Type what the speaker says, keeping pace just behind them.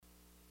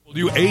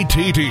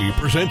WATD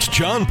presents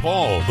John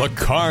Paul, the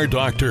Car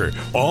Doctor.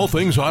 All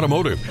things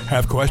automotive.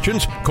 Have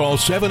questions? Call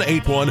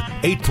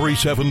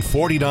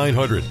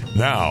 781-837-4900.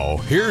 Now,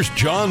 here's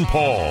John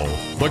Paul,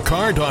 the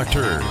Car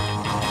Doctor.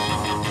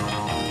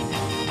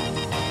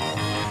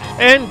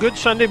 And good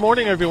Sunday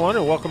morning, everyone,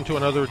 and welcome to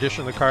another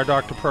edition of the Car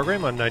Doctor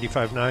program on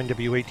 95.9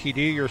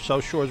 WATD, your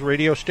South Shores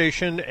radio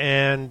station.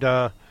 And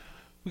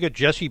we got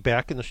Jesse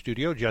back in the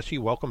studio. Jesse,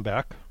 welcome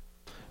back.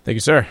 Thank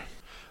you, sir.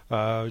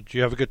 Did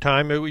you have a good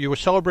time? You were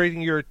celebrating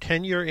your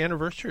 10-year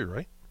anniversary,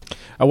 right?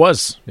 I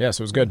was.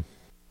 Yes, it was good.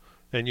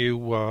 And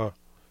you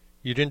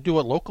didn't do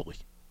it locally?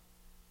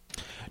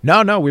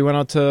 No, we went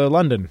out to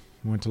London.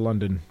 We went to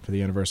London for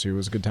the anniversary. It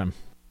was a good time.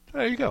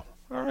 There you go.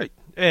 All right.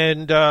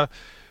 And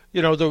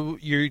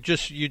you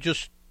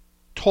just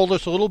told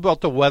us a little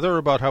about the weather,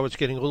 about how it's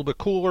getting a little bit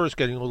cooler, it's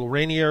getting a little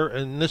rainier,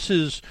 and this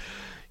is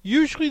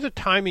usually the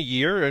time of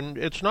year, and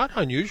it's not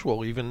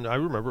unusual. Even I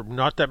remember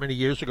not that many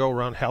years ago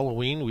around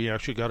Halloween, we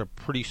actually got a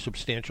pretty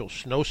substantial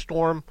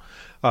snowstorm.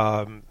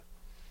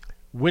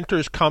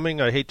 Winter's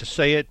coming, I hate to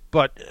say it,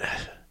 but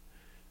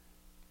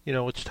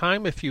it's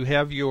time, if you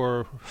have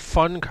your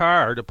fun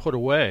car to put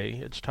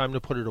away, it's time to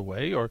put it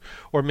away. Or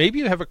maybe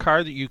you have a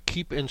car that you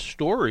keep in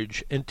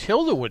storage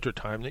until the winter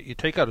time that you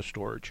take out of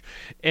storage.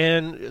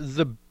 And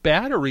the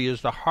battery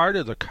is the heart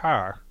of the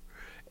car.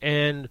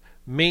 And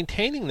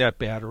maintaining that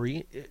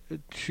battery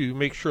to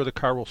make sure the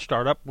car will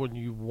start up when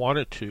you want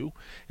it to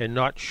and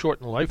not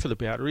shorten the life of the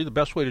battery, the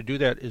best way to do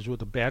that is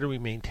with a battery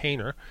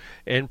maintainer.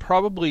 And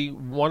probably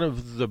one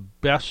of the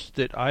best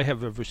that I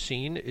have ever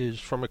seen is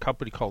from a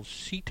company called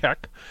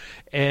CTEK.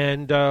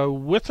 And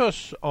with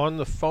us on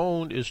the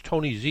phone is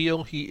Tony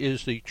Zeal. He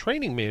is the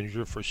training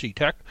manager for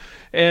CTEK.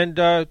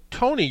 And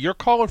Tony, you're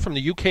calling from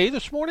the UK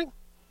this morning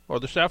or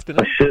this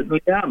afternoon? I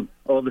certainly am,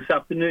 or this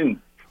afternoon.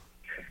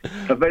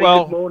 A very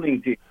good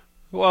morning to you.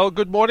 Well,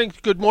 good morning.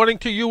 Good morning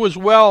to you as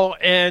well,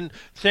 and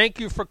thank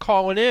you for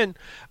calling in.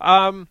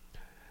 The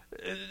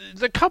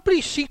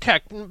company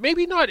CTEK,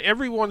 maybe not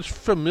everyone's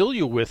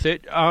familiar with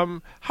it. How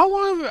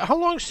long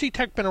has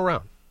CTEK been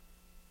around?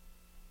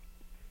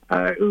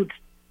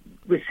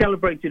 We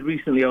celebrated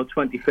recently our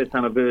 25th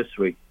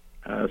anniversary,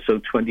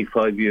 so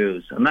 25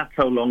 years, and that's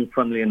how long,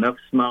 funnily enough,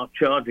 smart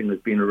charging has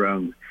been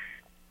around,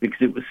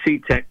 because it was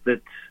CTEK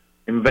that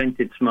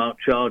invented smart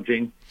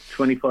charging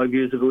 25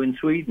 years ago in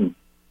Sweden.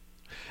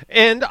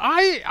 And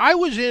I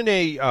was in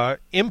a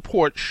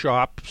import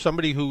shop,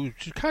 somebody who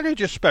kind of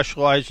just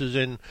specializes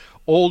in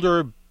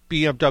older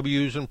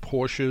BMWs and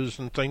Porsches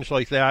and things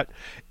like that.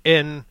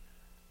 And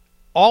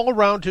all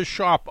around his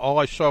shop, all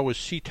I saw was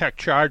CTEK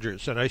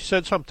chargers. And I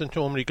said something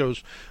to him, and he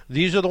goes,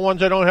 "These are the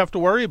ones I don't have to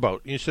worry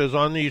about." He says,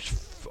 on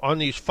these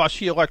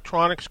fussy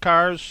electronics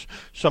cars,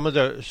 some of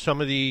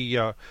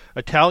the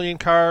Italian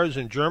cars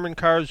and German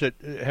cars that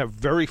have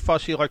very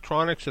fussy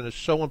electronics, and it's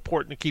so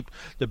important to keep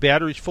the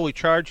batteries fully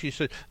charged. He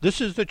said, "This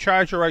is the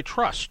charger I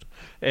trust."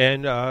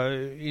 And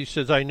he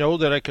says, "I know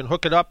that I can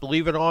hook it up,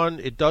 leave it on,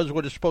 it does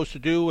what it's supposed to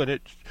do,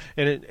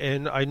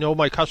 and I know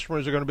my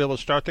customers are going to be able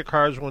to start their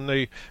cars when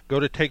they go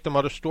to take them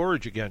out of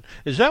storage again."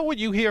 Is that what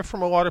you hear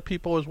from a lot of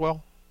people as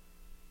well?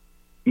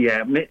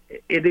 Yeah,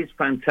 it is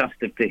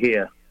fantastic to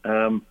hear.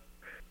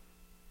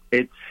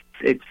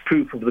 It's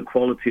proof of the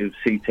quality of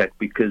CTEK,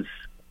 because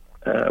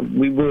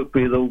we work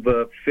with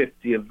over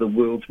 50 of the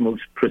world's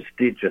most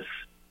prestigious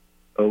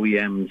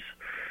OEMs: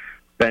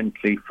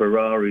 Bentley,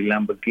 Ferrari,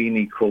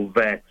 Lamborghini,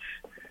 Corvette,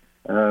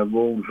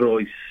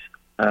 Rolls-Royce.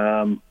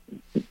 The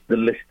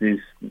list is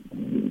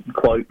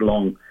quite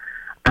long.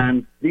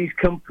 And these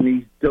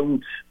companies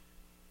don't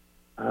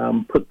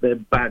put their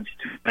badge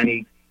to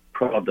any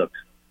product.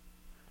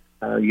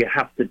 You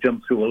have to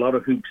jump through a lot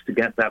of hoops to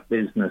get that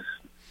business.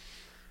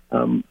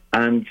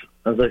 And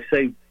as I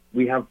say,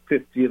 we have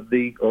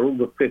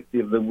over 50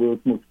 of the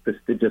world's most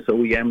prestigious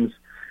OEMs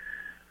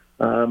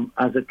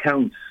as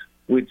accounts,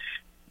 which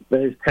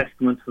bears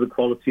testament to the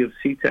quality of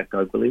CTEK,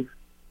 I believe.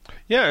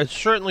 Yeah, it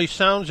certainly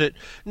sounds it.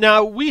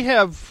 Now, we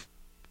have,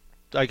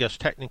 I guess,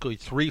 technically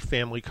 3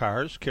 family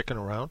cars kicking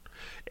around,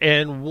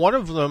 and one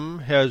of them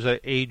has an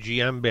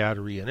AGM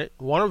battery in it.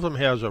 One of them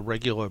has a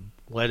regular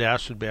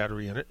lead-acid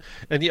battery in it,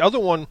 and the other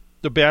one,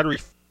 the battery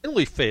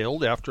finally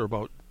failed after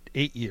about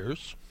 8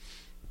 years.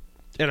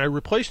 And I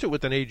replaced it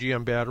with an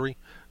AGM battery.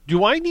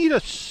 Do I need a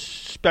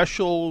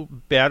special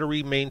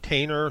battery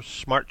maintainer,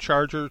 smart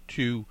charger,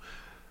 to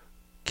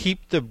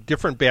keep the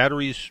different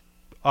batteries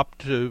up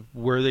to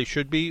where they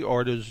should be,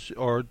 or does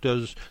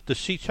the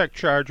CTEK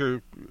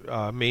charger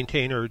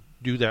maintainer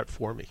do that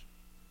for me?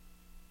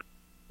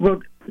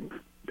 Well,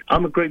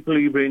 I'm a great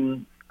believer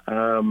in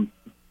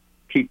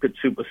keep it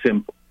super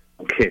simple,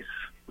 KISS.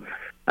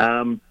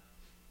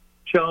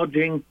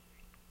 Charging,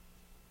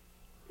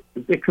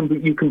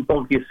 you can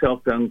bog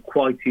yourself down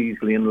quite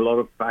easily in a lot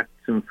of facts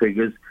and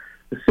figures.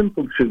 The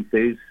simple truth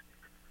is,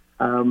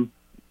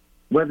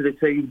 whether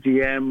it's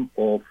AGM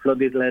or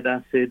flooded lead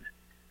acid,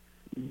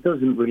 it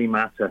doesn't really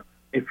matter.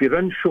 If you're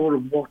unsure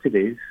of what it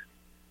is,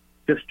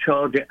 just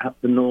charge it at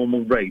the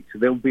normal rate. So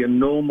there'll be a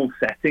normal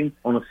setting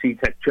on a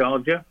CTEK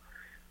charger,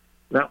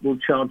 that will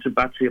charge the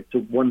battery up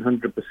to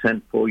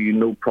 100% for you,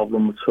 no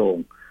problem at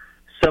all.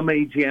 Some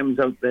AGMs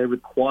out there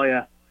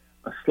require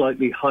a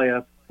slightly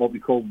higher, what we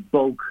call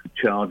bulk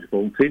charge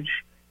voltage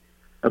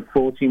of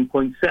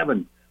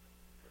 14.7.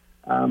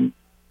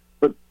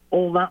 But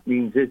all that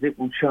means is it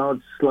will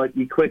charge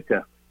slightly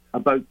quicker,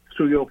 about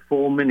 3 or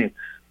 4 minutes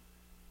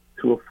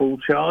to a full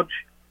charge,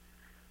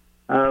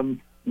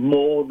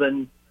 more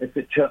than if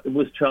it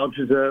was charged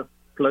as a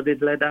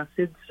flooded lead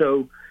acid.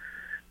 So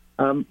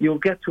you'll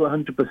get to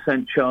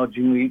 100%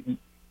 charging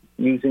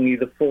using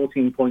either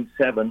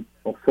 14.7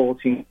 or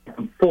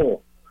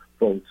 14.4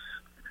 volts.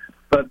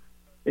 But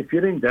if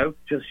you're in doubt,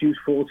 just use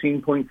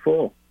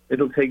 14.4.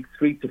 It'll take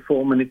 3 to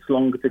 4 minutes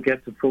longer to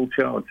get to full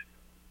charge.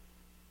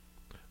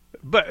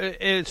 But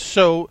it's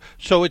so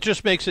it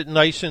just makes it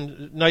nice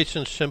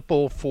and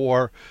simple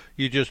for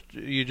you. Just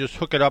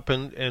hook it up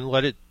and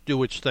let it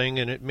do its thing,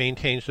 and it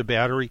maintains the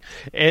battery.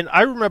 And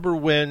I remember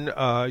when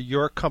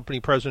your company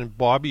president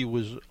Bobby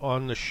was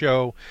on the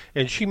show,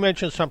 and she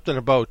mentioned something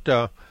about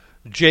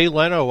Jay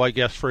Leno, I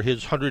guess, for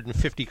his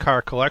 150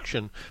 car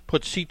collection,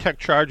 put CTEK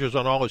chargers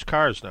on all his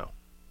cars now.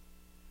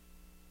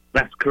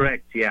 That's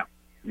correct. Yeah.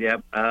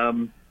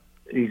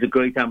 He's a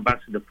great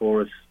ambassador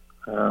for us,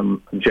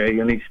 Jay,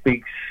 and he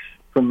speaks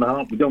from the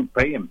heart. We don't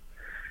pay him.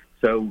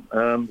 So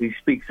he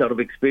speaks out of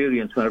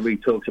experience whenever he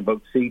talks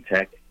about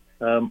CTEK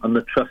and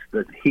the trust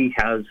that he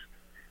has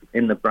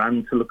in the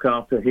brand to look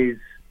after his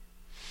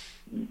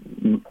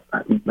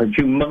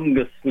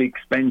humongously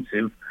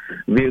expensive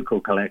vehicle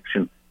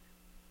collection.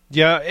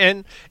 Yeah,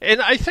 and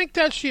I think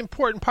that's the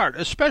important part,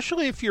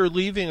 especially if you're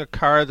leaving a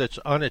car that's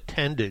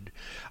unattended.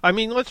 I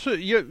mean,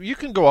 you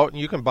can go out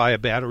and you can buy a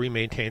battery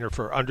maintainer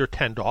for under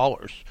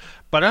 $10,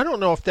 but I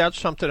don't know if that's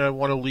something I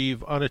want to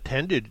leave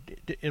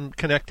unattended and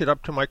connected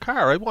up to my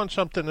car. I want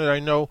something that I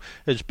know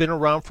has been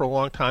around for a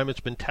long time, it's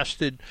been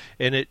tested,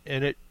 and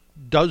it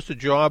does the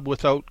job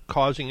without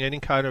causing any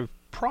kind of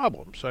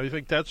problems. I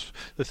think that's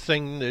the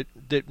thing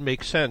that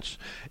makes sense.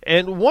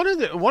 And one of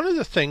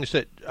the things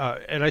that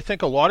and I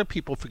think a lot of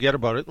people forget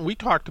about it, and we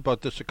talked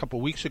about this a couple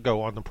of weeks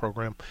ago on the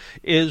program,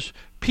 is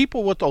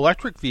people with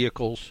electric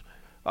vehicles.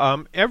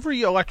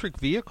 Every electric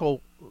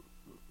vehicle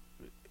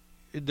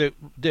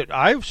that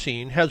I've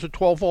seen has a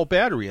 12-volt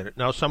battery in it.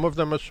 Now, some of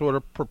them are sort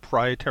of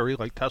proprietary,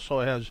 like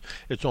Tesla has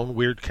its own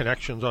weird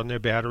connections on their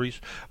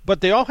batteries, but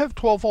they all have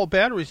 12-volt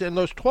batteries, and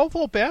those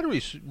 12-volt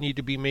batteries need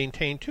to be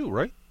maintained too,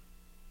 right?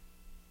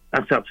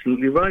 That's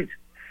absolutely right.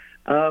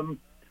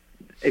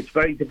 It's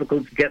very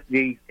difficult to get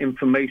the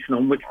information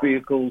on which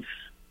vehicles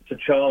to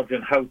charge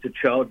and how to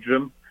charge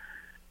them.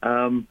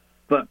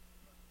 But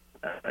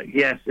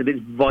yes, it is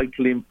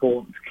vitally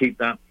important to keep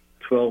that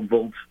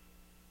 12-volt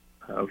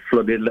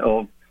flooded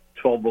or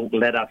 12-volt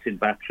lead-acid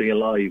battery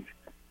alive.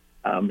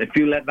 If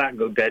you let that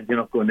go dead, you're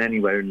not going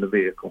anywhere in the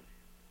vehicle.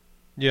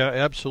 Yeah,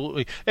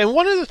 absolutely. And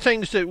one of the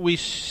things that we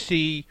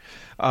see...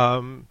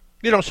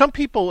 some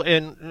people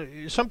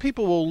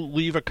will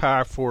leave a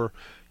car for,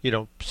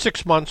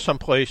 6 months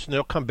someplace, and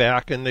they'll come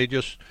back and they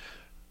just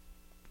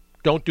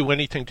don't do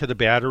anything to the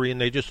battery,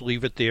 and they just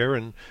leave it there,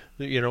 and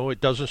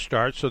it doesn't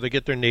start. So they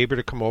get their neighbor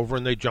to come over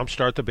and they jump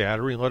start the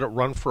battery and let it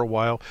run for a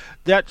while.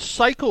 That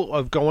cycle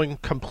of going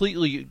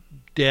completely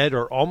dead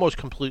or almost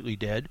completely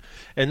dead,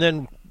 and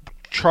then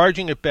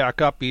charging it back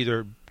up,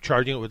 either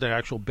charging it with an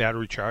actual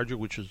battery charger,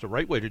 which is the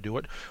right way to do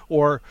it,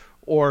 or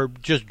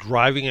just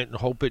driving it and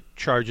hope it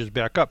charges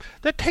back up.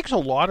 That takes a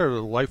lot of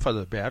the life out of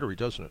the battery,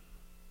 doesn't it?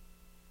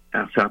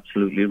 That's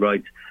absolutely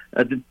right.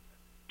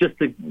 Just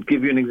to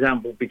give you an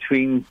example,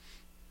 between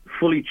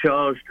fully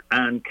charged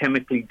and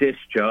chemically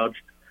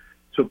discharged,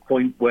 to a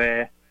point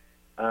where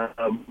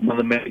one of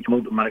the major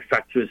motor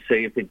manufacturers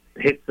say if it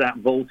hits that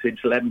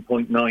voltage,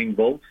 11.9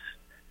 volts,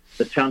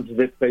 the chance of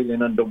it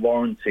failing under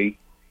warranty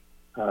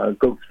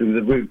go through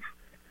the roof.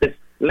 There's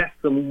less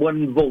than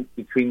 1 volt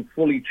between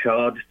fully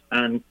charged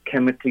and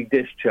chemically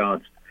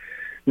discharged.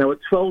 Now, at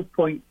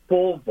 12.4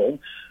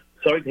 volts,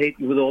 sorry to hit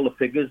you with all the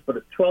figures, but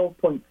at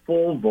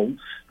 12.4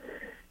 volts,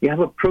 you have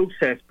a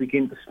process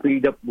begin to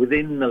speed up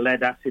within the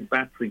lead-acid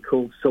battery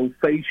called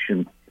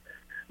sulfation.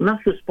 And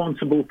that's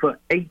responsible for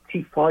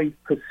 85%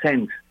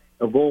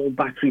 of all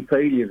battery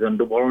failures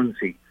under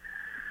warranty.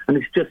 And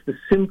it's just a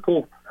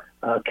simple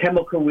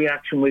chemical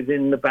reaction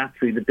within the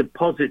battery that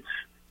deposits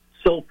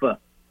sulfur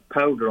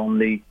powder on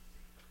the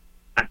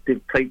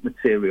active plate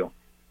material.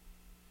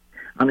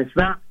 And if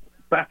that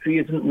battery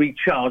isn't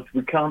recharged,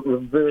 we can't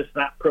reverse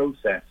that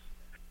process.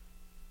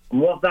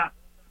 And what that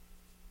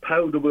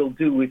powder will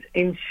do is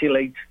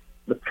insulate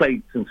the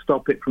plates and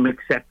stop it from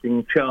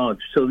accepting charge.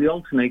 So the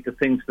alternator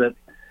thinks that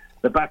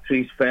the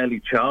battery is fairly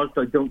charged.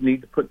 I don't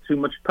need to put too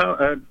much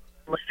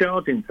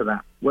charge into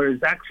that. Whereas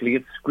actually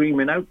it's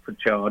screaming out for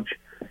charge,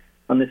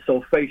 and the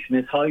sulfation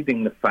is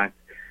hiding the fact.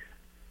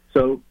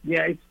 So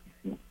yeah, it's,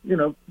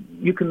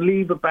 you can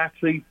leave a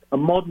battery, a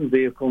modern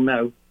vehicle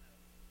now,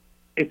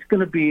 it's going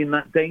to be in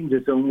that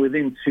danger zone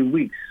within 2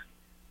 weeks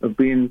of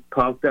being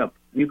parked up.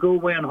 You go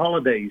away on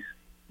holidays,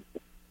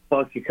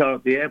 park your car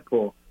at the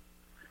airport.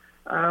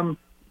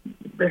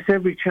 there's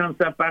every chance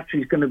that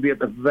battery's going to be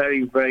at a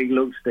very, very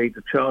low state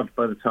of charge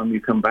by the time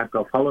you come back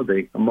off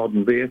holiday, a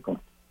modern vehicle.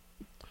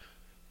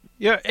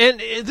 Yeah, and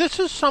this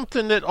is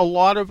something that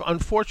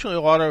unfortunately,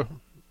 a lot of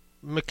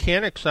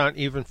mechanics aren't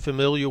even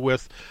familiar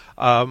with.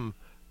 2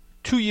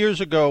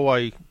 years ago,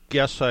 I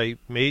guess I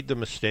made the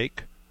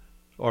mistake,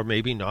 or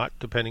maybe not,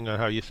 depending on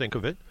how you think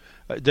of it,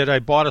 that I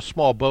bought a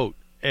small boat,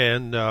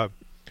 and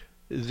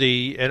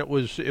it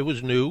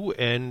was new,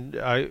 and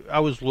I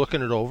was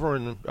looking it over,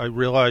 and I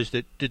realized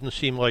it didn't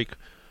seem like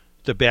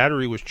the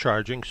battery was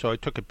charging, so I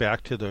took it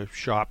back to the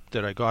shop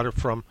that I got it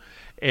from,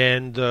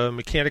 and the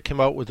mechanic came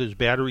out with his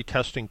battery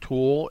testing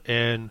tool,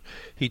 and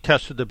he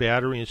tested the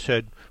battery and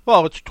said,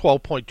 well, it's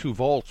 12.2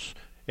 volts,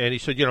 and he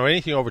said,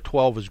 anything over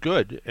 12 is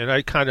good, and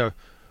I kind of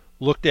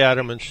looked at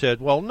him and said,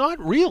 well, not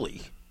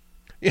really.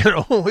 We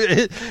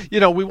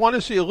want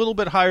to see a little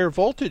bit higher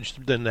voltage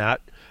than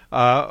that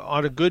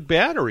on a good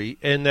battery.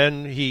 And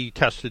then he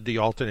tested the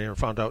alternator and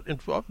found out,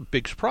 and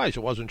big surprise, it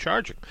wasn't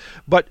charging.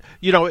 But,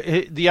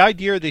 the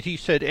idea that he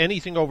said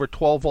anything over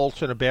 12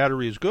 volts in a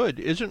battery is good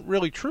isn't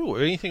really true.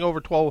 Anything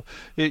over 12,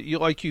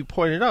 like you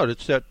pointed out,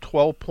 it's that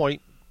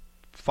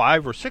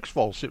 12.5 or 6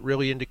 volts that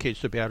really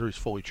indicates the battery's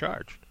fully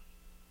charged.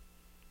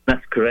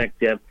 That's correct,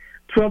 yeah.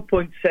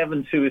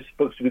 12.72 is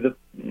supposed to be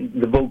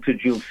the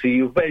voltage you'll see.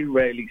 You very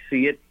rarely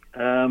see it.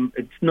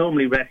 It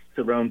normally rests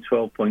around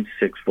 12.6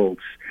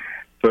 volts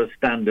for a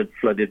standard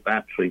flooded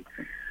battery.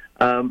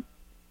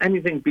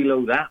 Anything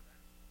below that,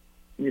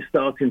 you're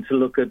starting to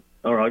look at,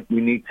 all right, we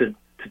need to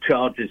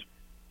charge this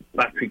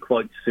battery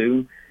quite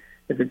soon.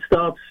 If it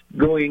starts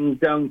going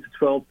down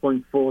to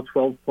 12.4,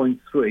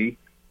 12.3,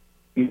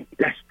 you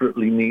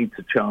desperately need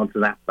to charge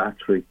that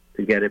battery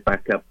to get it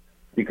back up,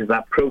 because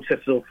that process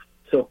of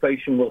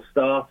sulfation will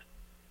start,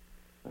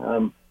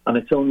 and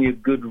it's only a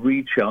good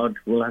recharge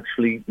will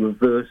actually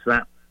reverse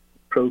that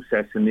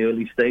process in the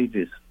early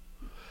stages.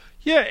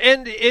 Yeah,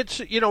 and it's,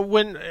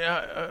 when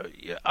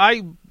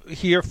I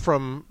hear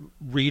from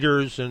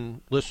readers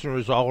and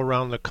listeners all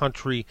around the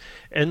country,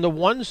 and the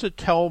ones that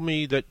tell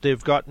me that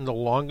they've gotten the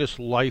longest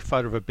life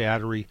out of a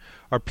battery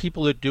are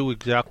people that do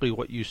exactly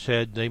what you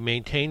said. They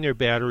maintain their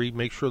battery,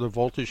 make sure the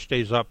voltage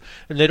stays up,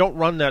 and they don't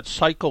run that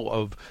cycle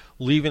of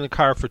leaving the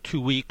car for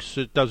 2 weeks,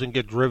 it doesn't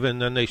get driven,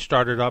 then they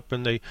start it up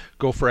and they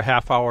go for a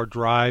half-hour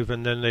drive,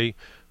 and then they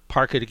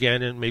park it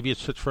again, and maybe it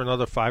sits for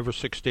another 5 or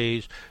 6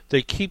 days.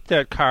 They keep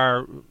that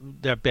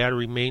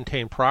battery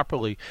maintained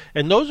properly,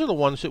 and those are the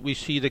ones that we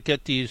see that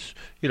get these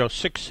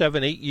 6,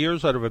 7, 8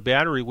 years out of a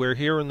battery, where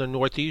here in the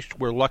Northeast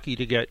we're lucky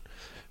to get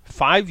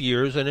 5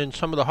 years, and in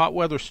some of the hot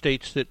weather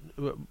states that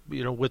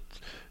with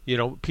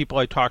people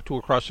I talk to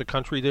across the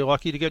country, they're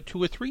lucky to get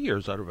 2 or 3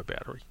 years out of a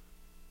battery.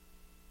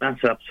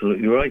 That's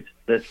absolutely right.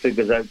 There's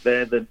figures out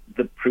there that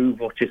prove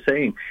what you're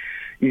saying.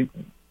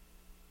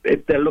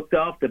 If they're looked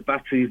after,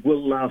 batteries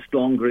will last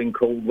longer in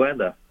cold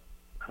weather.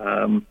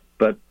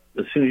 But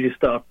as soon as you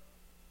start,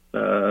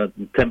 the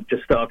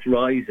temperature starts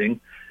rising,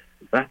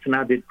 that's an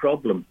added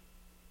problem.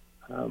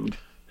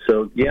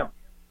 So, yeah,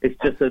 it's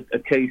just a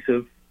case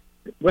of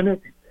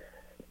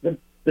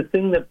the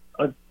thing that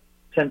I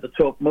tend to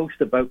talk most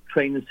about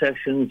training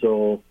sessions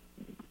or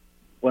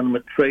when I'm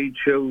at trade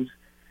shows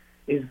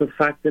is the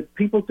fact that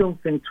people don't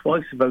think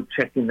twice about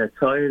checking their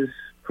tyres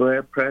for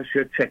air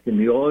pressure, checking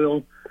the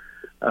oil,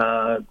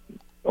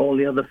 all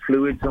the other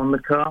fluids on the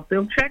car.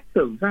 They'll check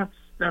those. That's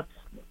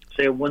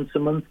say a once a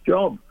month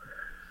job.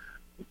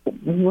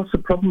 What's the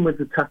problem with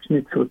attaching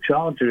it to a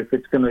charger if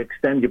it's going to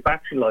extend your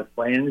battery life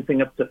by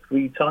anything up to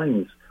 3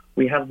 times?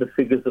 We have the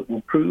figures that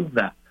will prove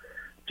that.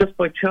 Just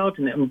by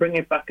charging it and bring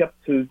it back up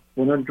to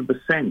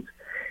 100%.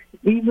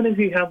 Even if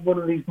you have one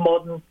of these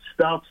modern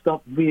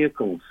start-stop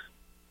vehicles,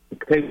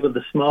 okay, with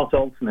a smart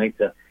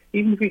alternator,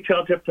 even if you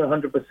charge up to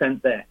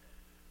 100% there,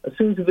 as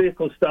soon as the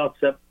vehicle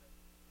starts up,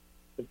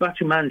 the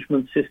battery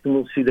management system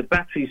will see the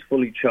battery is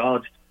fully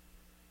charged,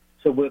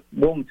 so it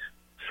won't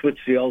switch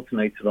the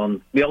alternator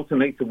on. The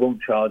alternator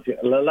won't charge it.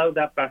 It'll allow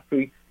that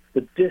battery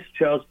to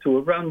discharge to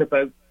around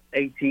about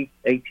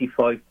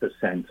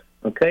 80-85%,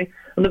 okay?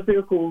 And the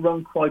vehicle will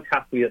run quite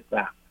happily at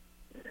that.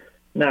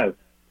 Now,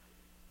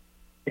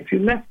 if you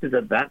left it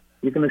at that,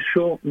 you're going to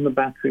shorten the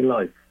battery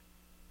life.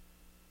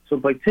 So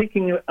by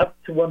taking it up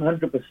to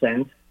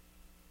 100%,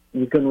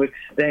 you're going to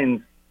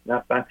extend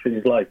that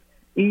battery's life.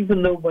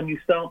 Even though when you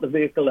start the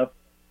vehicle up,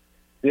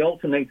 the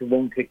alternator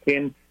won't kick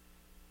in,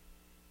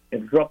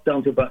 it'll drop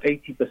down to about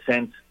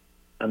 80%,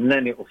 and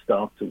then it will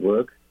start to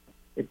work.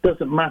 It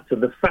doesn't matter.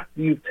 The fact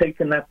that you've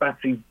taken that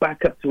battery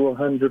back up to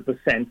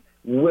 100%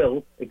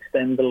 will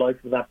extend the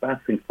life of that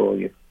battery for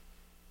you.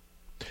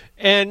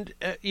 And,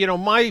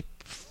 my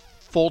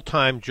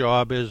full-time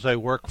job is I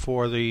work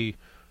for the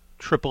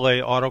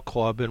AAA Auto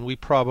Club, and we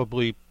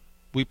probably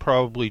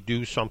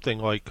do something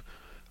like,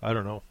 I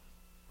don't know,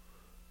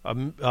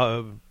 and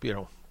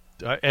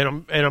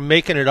I'm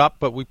making it up,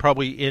 but we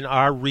probably, in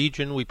our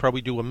region, we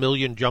probably do 1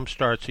 million jump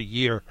starts a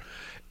year.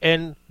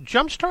 And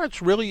jump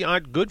starts really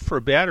aren't good for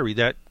a battery.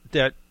 That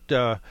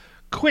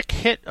quick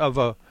hit of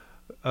a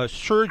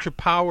surge of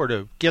power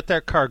to get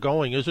that car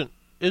going isn't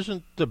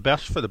isn't the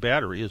best for the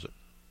battery, is it?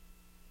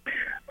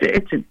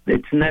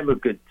 It's never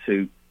good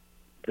to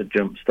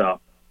jump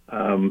start,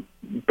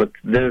 but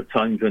there are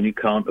times when you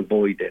can't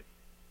avoid it,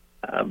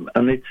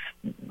 and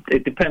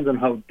it depends on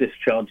how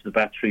discharged the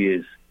battery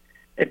is.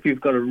 If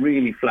you've got a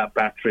really flat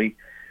battery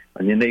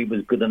and your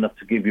neighbour's good enough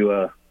to give you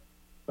a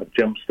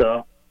jump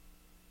start,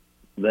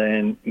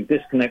 then you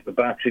disconnect the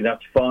battery,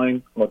 that's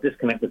fine, or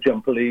disconnect the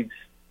jumper leads,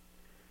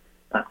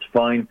 that's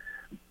fine.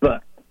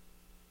 But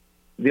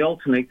the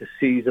alternator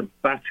sees a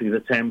battery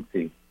that's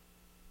empty,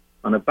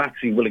 and a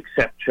battery will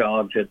accept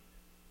charge at,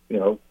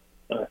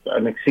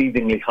 an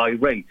exceedingly high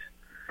rate.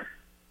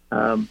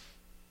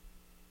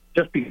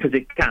 Just because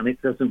it can,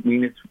 it doesn't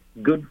mean it's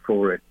good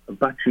for it. A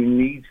battery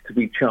needs to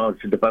be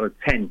charged at about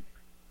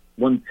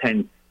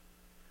 1/10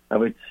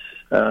 of its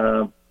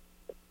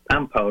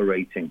amp hour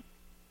rating.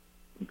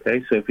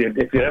 Okay, so if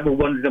you're ever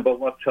wondering about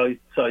what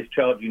size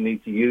charge you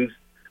need to use,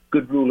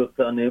 good rule of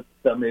thumb is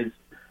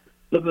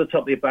look at the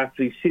top of your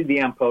battery, see the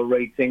amp hour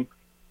rating,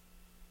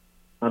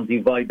 and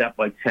divide that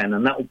by 10,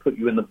 and that will put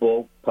you in the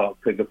ballpark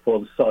figure for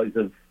the size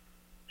of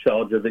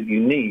charger that you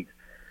need.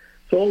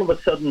 So all of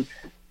a sudden,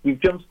 you've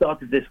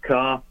jump-started this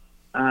car,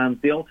 and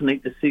the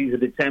alternator sees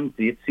that it's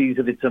empty. It sees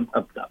that it's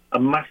a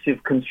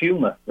massive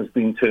consumer has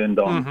been turned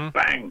on. Mm-hmm.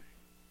 Bang!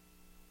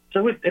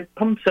 So it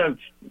pumps out.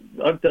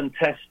 I've done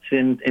tests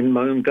in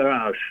my own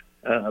garage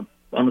on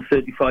a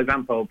 35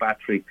 amp hour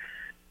battery.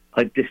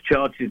 I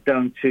discharged it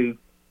down to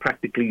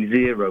practically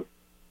zero,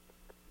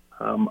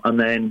 and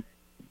then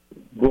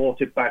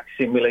brought it back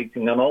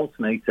simulating an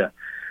alternator.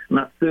 And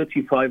that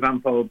 35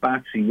 amp hour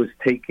battery was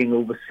taking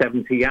over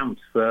 70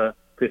 amps for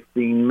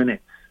 15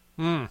 minutes.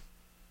 Mm.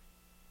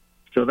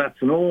 So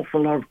that's an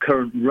awful lot of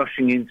current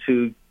rushing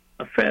into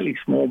a fairly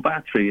small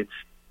battery. It's,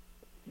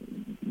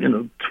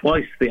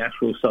 twice the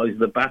actual size of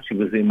the battery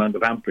was the amount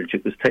of amperage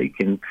it was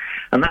taking.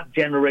 And that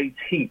generates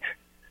heat.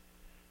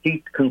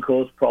 Heat can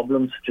cause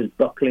problems such as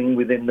buckling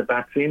within the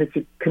battery. And if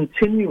you're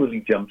continually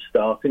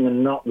jump-starting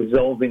and not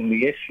resolving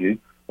the issue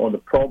or the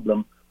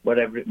problem,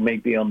 whatever it may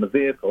be on the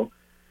vehicle,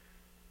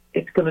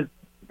 it's going to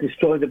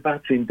destroy the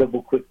battery in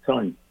double quick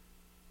time.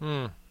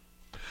 Hmm.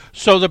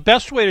 So the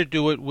best way to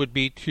do it would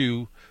be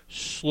to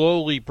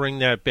slowly bring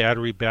that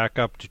battery back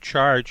up to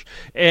charge.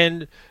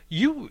 And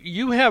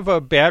you have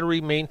a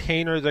battery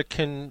maintainer that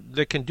can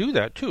do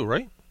that too,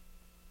 right?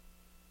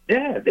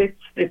 Yeah,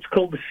 it's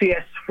called the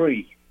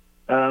CS3.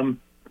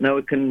 Now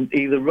it can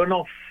either run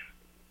off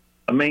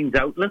a mains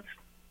outlet,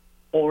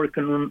 or it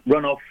can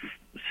run off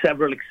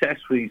several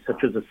accessories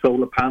such as a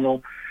solar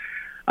panel,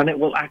 and it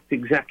will act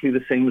exactly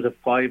the same as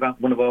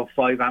one of our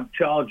 5 amp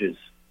chargers.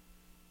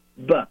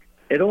 But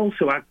it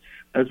also acts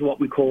as what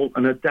we call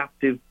an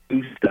adaptive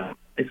booster.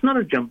 It's not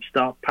a jump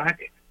start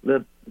pack.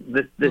 There's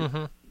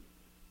mm-hmm.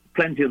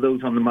 plenty of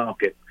those on the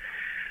market.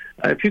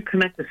 If you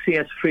connect the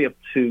CS3 up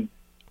to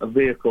a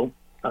vehicle,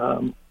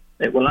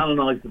 it will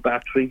analyze the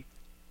battery,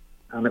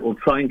 and it will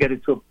try and get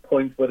it to a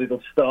point where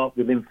it'll start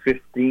within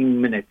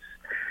 15 minutes.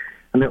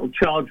 And it will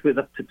charge with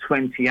up to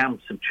 20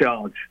 amps of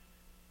charge.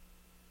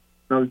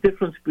 Now, the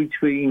difference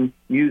between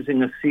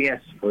using a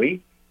CS3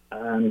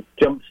 and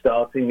jump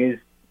starting is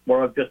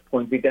what I've just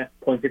pointed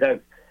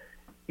out.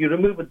 You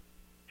remove the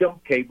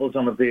jump cables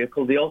on a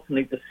vehicle, the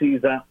alternator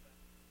sees that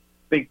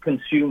big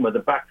consumer, the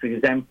battery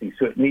is empty,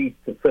 so it needs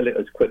to fill it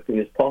as quickly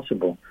as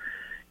possible.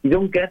 You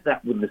don't get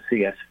that with the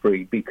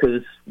CS3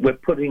 because we're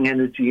putting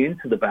energy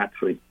into the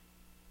battery.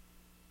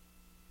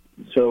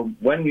 So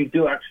when you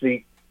do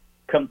actually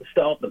come to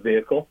start the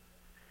vehicle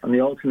and the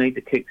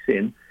alternator kicks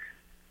in,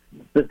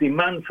 the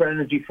demand for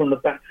energy from the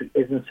battery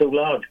isn't so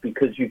large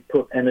because you've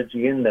put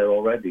energy in there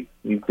already.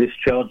 You've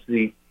discharged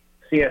the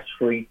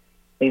CS3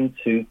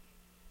 into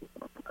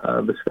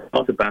the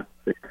starter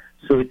battery.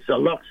 So it's a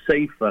lot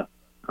safer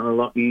and a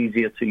lot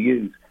easier to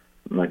use.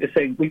 And like I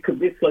say,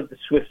 it's like the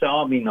Swiss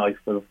Army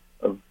knife of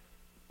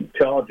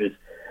chargers.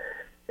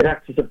 It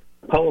acts as a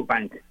power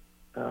bank,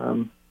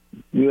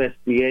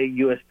 USB-A,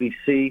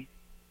 USB-C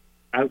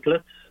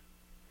outlets.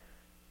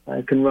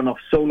 It can run off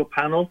solar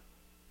panel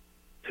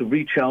to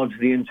recharge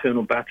the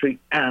internal battery,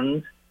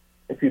 and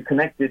if you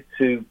connect it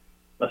to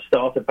a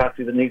starter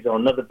battery or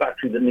another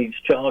battery that needs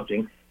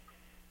charging,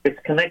 it's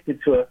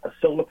connected to a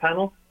solar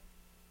panel.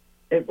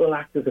 It will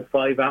act as a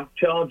 5 amp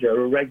charger,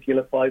 a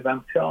regular 5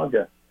 amp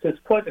charger. So it's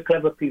quite a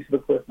clever piece of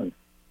equipment.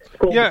 It's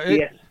called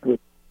the CS3.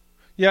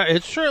 Yeah,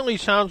 it certainly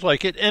sounds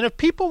like it. And if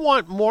people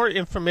want more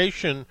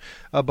information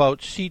about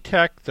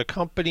CTEK, the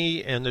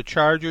company, and the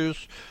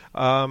chargers,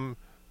 the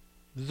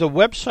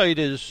website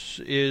is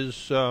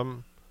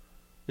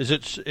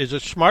it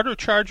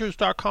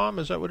smarterchargers.com?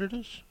 Is that what it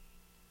is?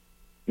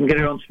 You can get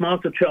it on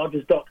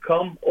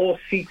smarterchargers.com or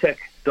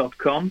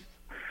CTEK.com.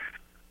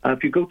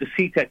 If you go to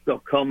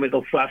CTEK.com,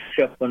 it'll flash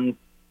up and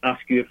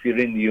ask you if you're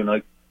in the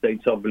United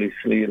States.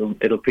 Obviously, it'll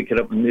pick it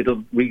up and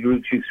it'll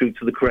reroute you through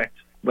to the correct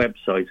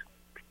website.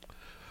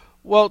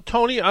 Well,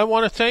 Tony, I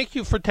want to thank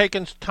you for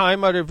taking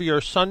time out of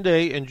your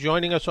Sunday and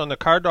joining us on the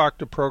Car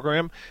Doctor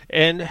program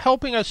and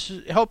helping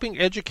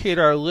educate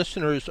our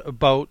listeners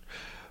about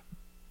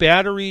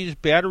batteries,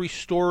 battery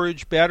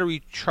storage,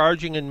 battery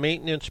charging and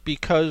maintenance,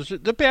 because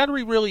the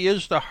battery really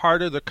is the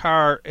heart of the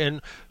car.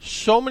 And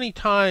so many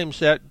times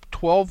that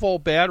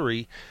 12-volt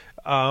battery,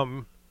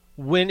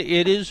 when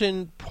it is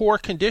in poor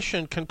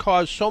condition, can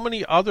cause so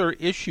many other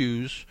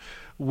issues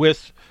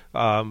with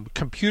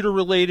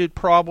computer-related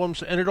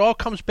problems, and it all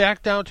comes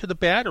back down to the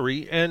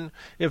battery. And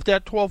if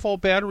that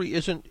 12-volt battery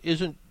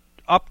isn't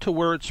up to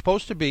where it's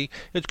supposed to be,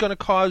 it's going to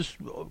cause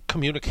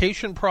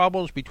communication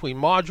problems between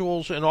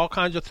modules and all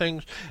kinds of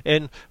things.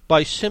 And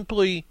by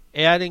simply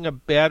adding a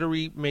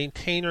battery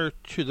maintainer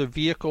to the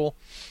vehicle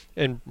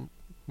and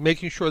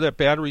making sure that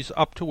battery's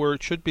up to where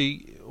it should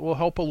be will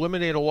help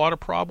eliminate a lot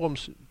of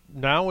problems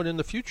now and in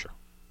the future.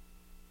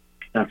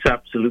 That's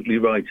absolutely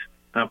right.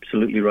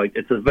 Absolutely right.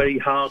 It's a very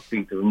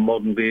heartbeat of a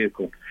modern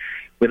vehicle.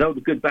 Without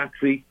a good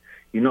battery,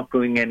 you're not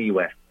going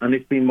anywhere. And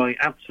it's been my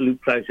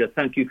absolute pleasure.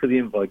 Thank you for the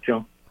invite,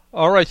 John.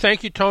 All right.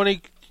 Thank you,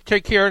 Tony.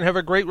 Take care and have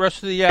a great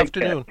rest of the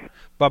afternoon.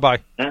 Bye-bye.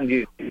 And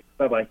you.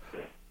 Bye-bye.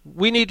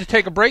 We need to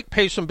take a break,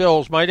 pay some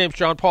bills. My name's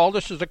John Paul.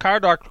 This is the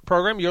Car Doctor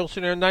program. You're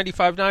listening to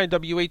 95.9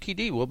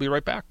 WATD. We'll be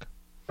right back.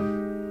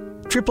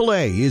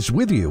 AAA is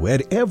with you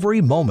at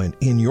every moment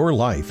in your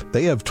life.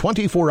 They have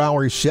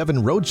 24-hour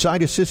 7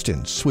 roadside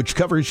assistance, which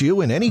covers you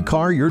in any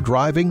car you're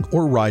driving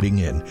or riding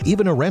in,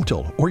 even a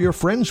rental or your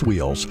friend's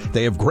wheels.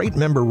 They have great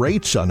member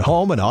rates on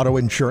home and auto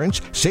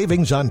insurance,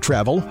 savings on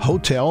travel,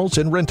 hotels,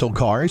 and rental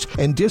cars,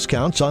 and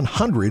discounts on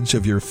hundreds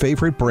of your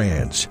favorite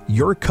brands.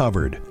 You're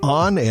covered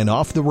on and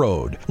off the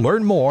road.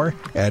 Learn more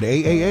at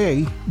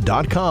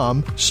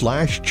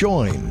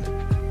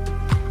aaa.com/join.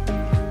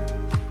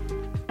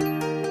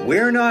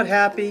 We're not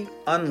happy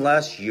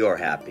unless you're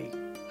happy.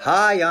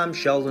 Hi, I'm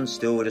Sheldon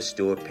Stewart of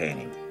Stewart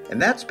Painting,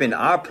 and that's been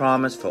our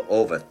promise for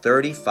over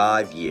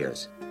 35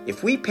 years.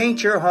 If we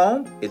paint your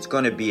home, it's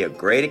going to be a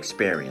great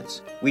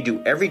experience. We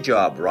do every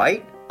job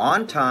right,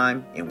 on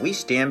time, and we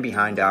stand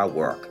behind our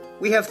work.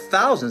 We have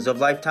thousands of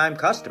lifetime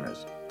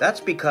customers.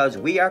 That's because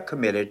we are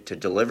committed to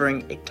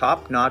delivering a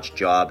top-notch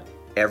job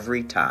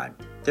every time.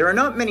 There are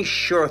not many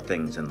sure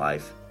things in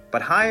life,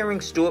 but hiring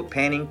Stewart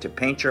Painting to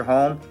paint your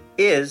home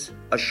is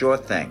a sure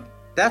thing.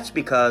 That's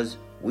because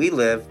we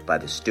live by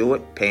the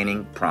Stewart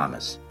Painting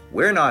promise.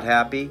 We're not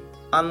happy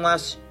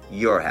unless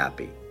you're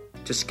happy.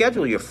 To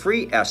schedule your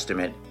free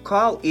estimate,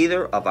 call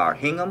either of our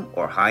Hingham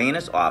or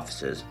Hyannis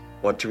offices,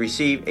 or to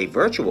receive a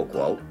virtual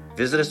quote,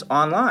 visit us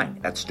online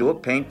at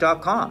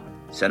stewartpaint.com.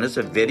 Send us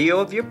a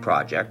video of your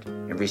project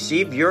and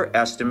receive your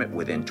estimate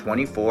within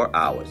 24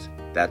 hours.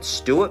 That's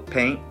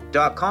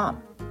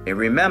stewartpaint.com. And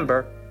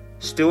remember,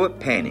 Stewart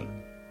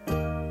Painting.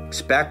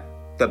 Expect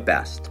the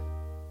best.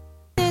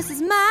 This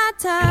is my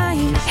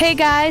time. Hey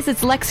guys,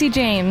 it's Lexi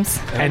James.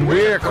 And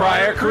we're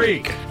Crier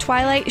Creek.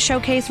 Twilight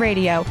Showcase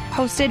Radio,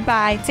 hosted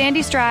by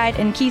Sandy Stride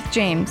and Keith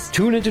James.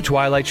 Tune into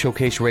Twilight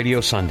Showcase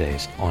Radio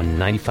Sundays on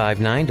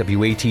 95.9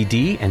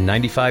 WATD and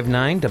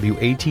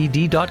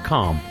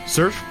 95.9WATD.com.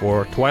 Search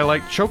for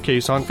Twilight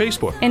Showcase on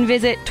Facebook. And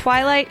visit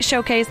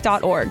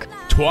twilightshowcase.org.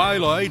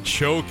 Twilight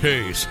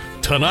Showcase,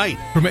 tonight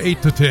from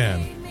 8 to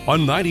 10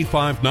 on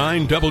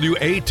 95.9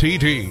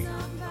 WATD.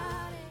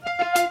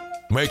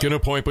 Make an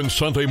appointment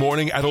Sunday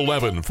morning at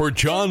 11 for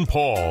John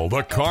Paul,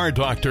 the Car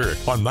Doctor,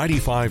 on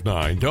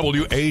 95.9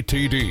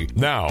 WATD.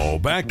 Now,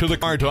 back to the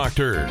Car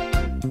Doctor.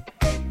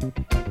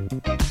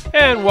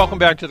 And welcome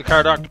back to the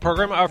Car Doctor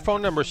program. Our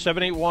phone number is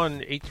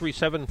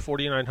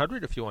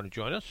 781-837-4900 if you want to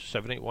join us,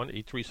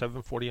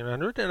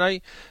 781-837-4900. And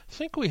I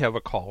think we have a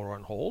caller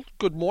on hold.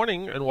 Good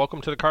morning and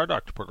welcome to the Car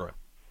Doctor program.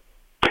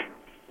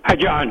 Hi,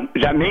 John.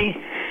 Is that me?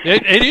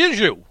 It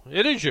is you.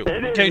 It is you.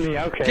 It is me,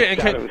 okay.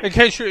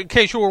 In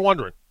case you were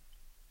wondering.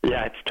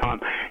 Yeah, it's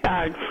Tom.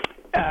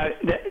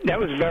 That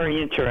was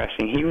very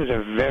interesting. He was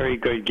a very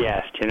good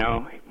guest,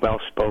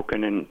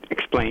 well-spoken and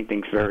explained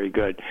things very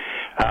good.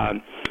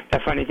 The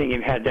funny thing, he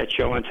had that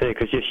show on today,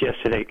 because just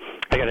yesterday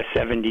I got a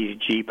 70s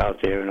Jeep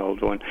out there, an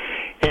old one,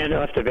 and I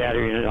left the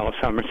battery in it all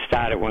summer,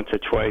 started once or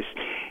twice,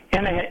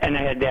 and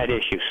I had that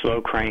issue,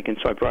 slow cranking,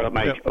 so I brought up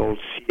my old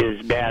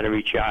Sears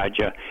battery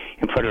charger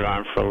and put it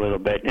on for a little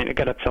bit, and it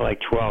got up to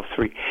like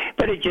 12.3,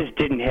 but it just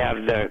didn't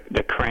have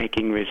the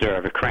cranking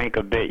reserve. It crank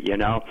a bit,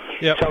 Yep.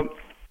 So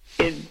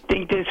I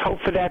think there's hope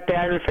for that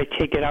battery if I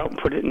take it out and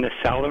put it in the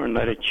cellar and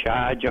let it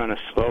charge on a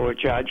slower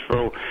charge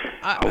for,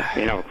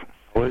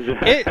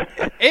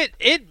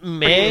 It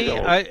may.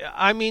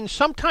 I mean,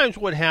 sometimes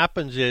what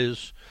happens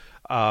is,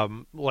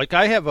 like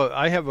I have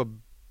a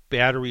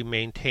battery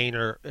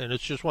maintainer, and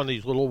it's just one of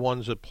these little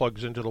ones that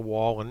plugs into the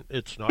wall, and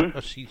it's not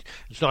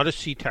it's not a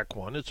CTEK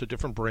one. It's a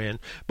different brand,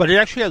 but it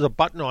actually has a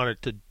button on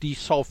it to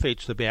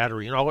desulfates the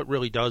battery, and all it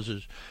really does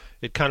is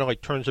it kind of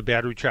like turns the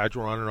battery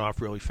charger on and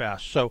off really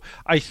fast. So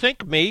I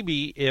think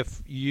maybe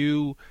if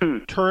you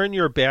turn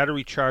your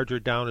battery charger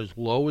down as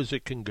low as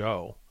it can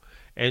go,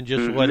 and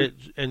just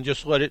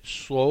let it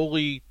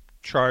slowly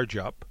charge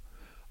up,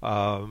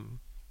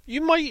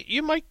 you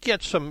might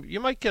get some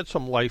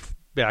life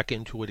back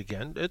into it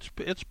again.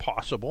 It's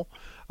possible.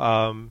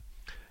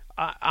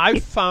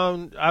 I've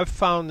found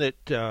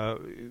that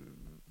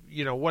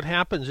what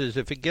happens is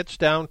if it gets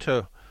down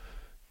to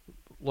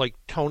like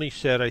Tony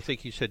said, I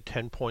think he said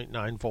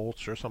 10.9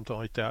 volts or something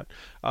like that.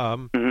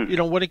 You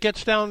know, when it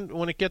gets down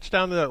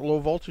to that low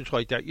voltage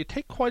like that, you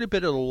take quite a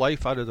bit of the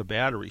life out of the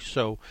battery.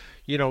 So,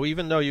 you know,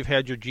 even though you've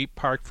had your Jeep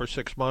parked for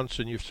 6 months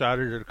and you've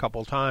started it a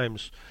couple of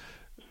times,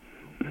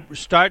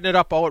 starting it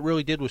up, all it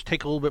really did was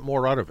take a little bit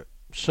more out of it.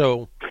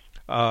 So,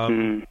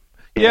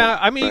 yeah,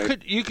 I mean,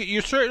 right.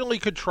 you certainly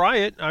could try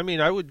it. I mean,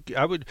 I would,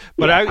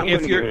 but I'm if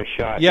gonna you're, give it a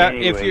shot yeah,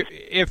 anyways.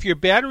 if your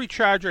battery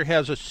charger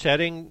has a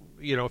setting,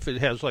 you know, if it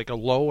has like a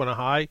low and a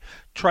high,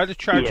 try to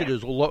charge it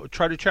as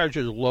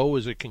low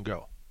as it can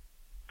go.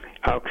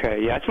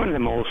 Okay, yeah, it's one of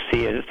them old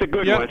Sears. It's a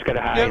good one. It's got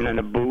a high and then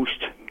a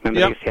boost. Remember,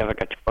 they used to have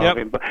like a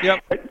 12.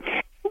 But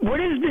what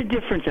is the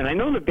difference? And I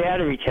know the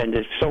battery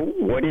tenders. So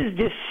what is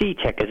this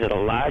CTEK? Is it a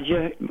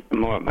larger,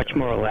 much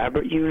more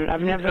elaborate unit?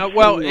 I've never seen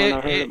one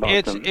or heard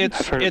about them.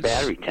 I've heard of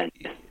battery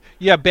tender.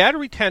 Yeah,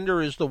 battery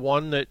tender is the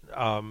one that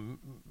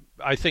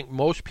I think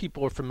most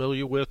people are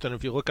familiar with. And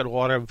if you look at a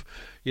lot of,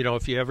 you know,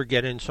 if you ever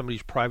get in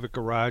somebody's private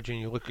garage and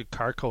you look at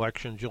car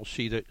collections, you'll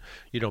see that,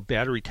 you know,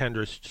 battery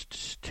tender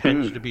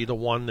tends to be the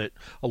one that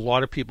a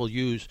lot of people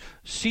use.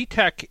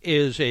 CTEK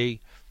is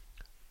a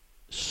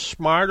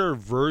smarter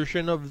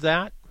version of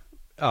that.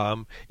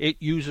 It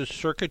uses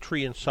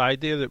circuitry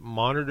inside there that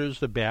monitors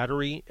the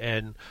battery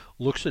and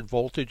looks at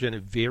voltage, and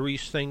it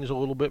varies things a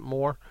little bit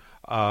more.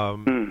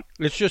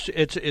 It's just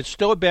it's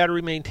still a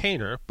battery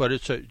maintainer, but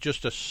it's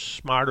just a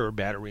smarter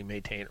battery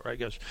maintainer, I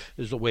guess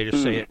is the way to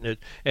say it.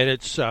 And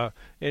it's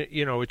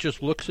you know, it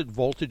just looks at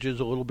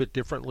voltages a little bit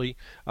differently.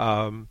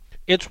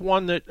 It's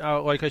one that,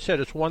 like I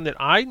said, it's one that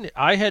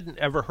I hadn't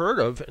ever heard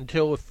of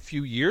until a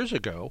few years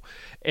ago,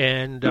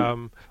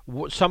 and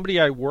somebody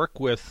I work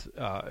with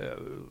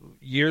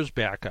years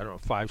back, I don't know,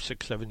 5,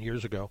 6, 7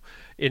 years ago,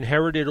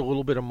 inherited a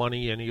little bit of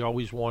money, and he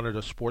always wanted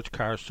a sports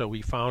car, so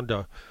he found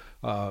a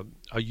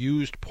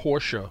used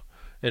Porsche,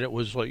 and it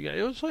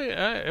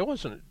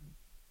wasn't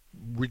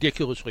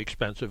ridiculously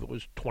expensive. It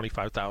was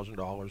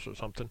 $25,000 or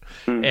something,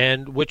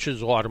 and which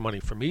is a lot of money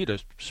for me to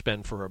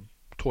spend for a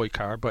toy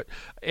car.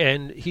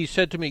 And he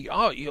said to me,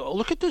 "Oh,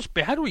 look at this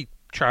battery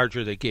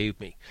charger they gave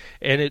me,"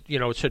 and it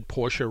said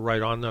Porsche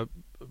right on the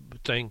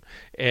thing,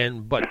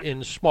 but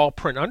in small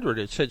print under it,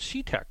 it said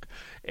CTEK.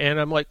 And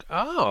I'm like,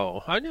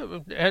 oh,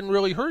 hadn't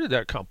really heard of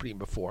that company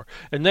before.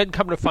 And then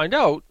come to find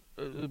out,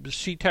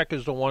 CTEK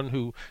is the one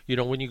who,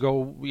 when you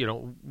go,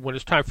 when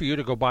it's time for you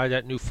to go buy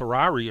that new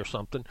Ferrari or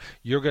something,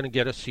 you're going to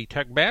get a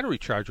CTEK battery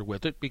charger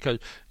with it because,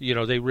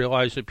 they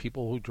realize that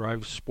people who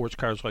drive sports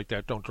cars like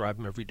that don't drive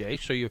them every day.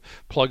 So you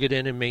plug it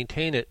in and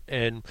maintain it.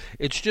 And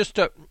it's just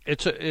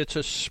it's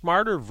a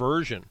smarter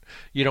version.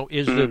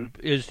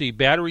 Is the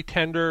battery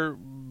tender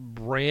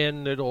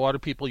brand that a lot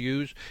of people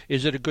use,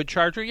 is it a good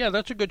charger? Yeah,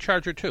 that's a good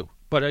charger too.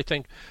 But I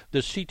think the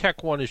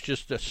CTEK one is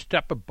just a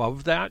step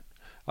above that.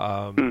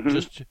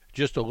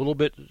 Just a little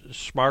bit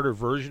smarter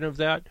version of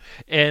that,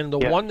 and the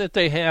one that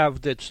they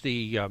have that's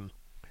the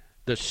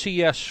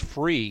CS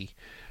free,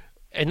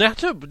 and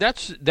that's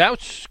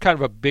kind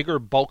of a bigger,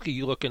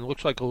 bulky looking,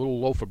 looks like a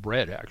little loaf of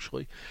bread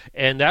actually,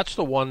 and that's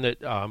the one that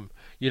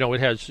it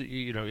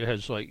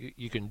has like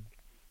you can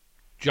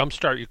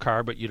jumpstart your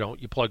car, but you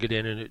don't. You plug it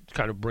in, and it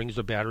kind of brings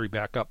the battery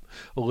back up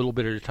a little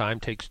bit at a time.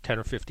 Takes 10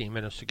 or 15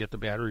 minutes to get the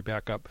battery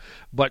back up.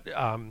 But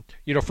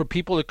for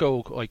people that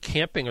go like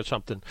camping or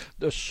something,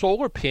 the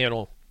solar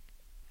panel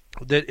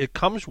that it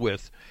comes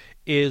with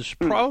is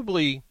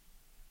probably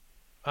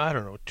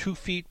 2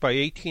 feet by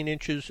 18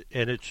 inches,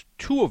 and it's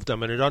two of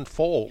them, and it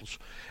unfolds,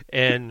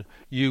 and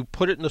you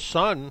put it in the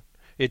sun.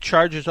 It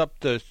charges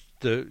up the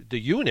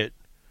unit,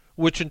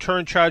 which in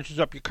turn charges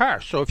up your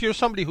car. So if you're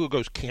somebody who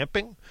goes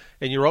camping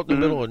and you're out in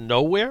the middle of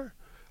nowhere,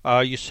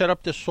 you set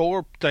up this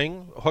solar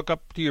thing, hook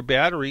up to your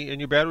battery, and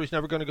your battery's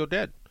never going to go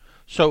dead.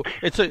 So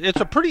it's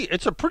a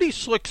pretty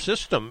slick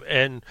system,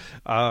 and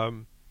I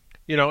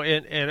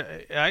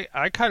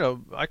kind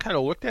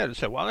of looked at it and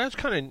said, well, that's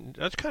kind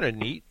of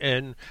neat,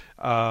 and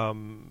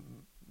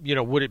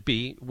would it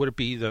be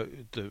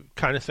the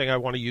kind of thing I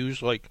want to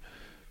use, like,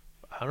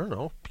 I don't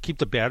know, keep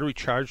the battery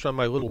charged on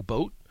my little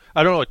boat?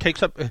 I don't know. It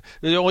takes up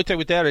the only thing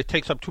with that. It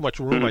takes up too much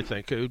room. I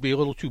think it would be a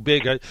little too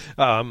big.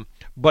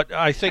 But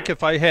I think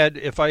I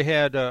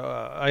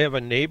have a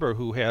neighbor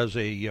who has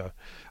a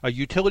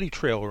utility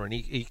trailer, and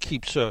he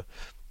keeps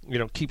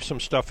keeps some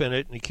stuff in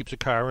it, and he keeps a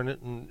car in it,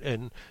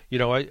 and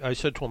I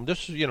said to him,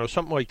 this is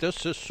something like this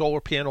solar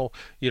panel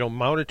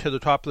mounted to the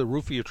top of the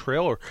roof of your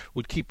trailer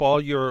would keep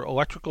all your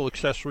electrical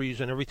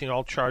accessories and everything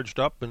all charged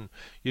up, and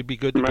you'd be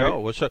good to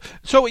go.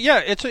 So yeah,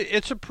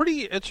 it's a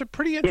pretty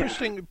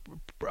interesting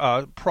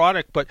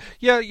product. But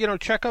yeah,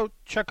 check out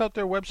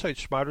their website,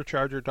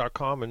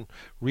 smartercharger.com, and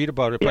read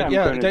about it. But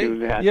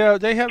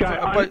they have.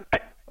 John, but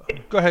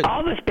go ahead.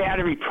 All this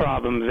battery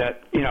problems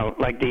that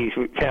like these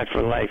we've had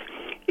for life.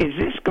 Is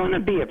this going to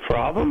be a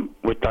problem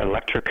with the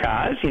electric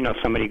cars?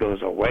 Somebody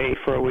goes away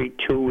for a week,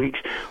 2 weeks.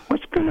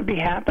 What's going to be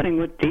happening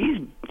with these?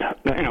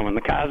 When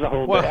the cars are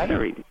whole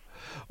battery.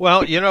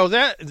 Well,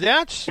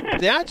 that's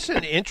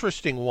an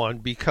interesting one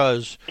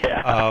because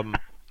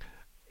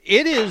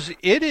It is.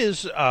 It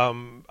is.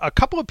 A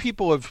couple of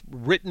people have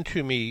written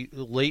to me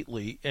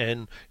lately,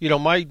 and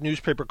my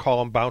newspaper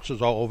column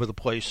bounces all over the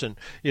place. And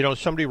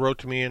somebody wrote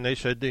to me, and they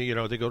said they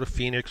go to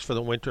Phoenix for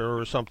the winter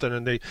or something,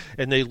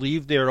 and they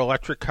leave their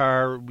electric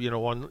car, in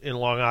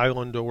Long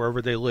Island or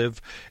wherever they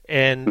live,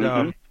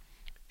 and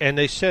and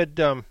they said,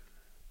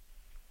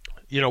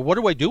 what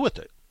do I do with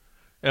it?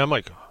 And I'm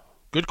like,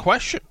 good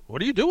question. What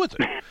do you do with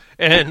it?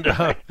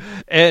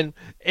 And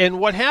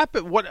what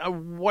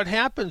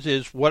happens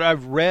is what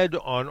I've read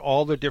on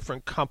all the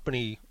different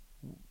company,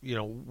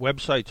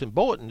 websites and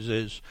bulletins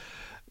is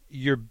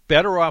you're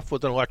better off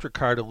with an electric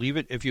car to leave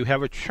it if you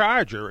have a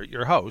charger at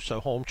your house,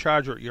 a home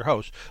charger at your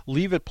house.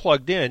 Leave it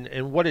plugged in,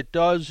 and what it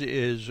does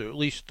is, at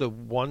least the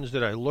ones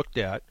that I looked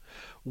at,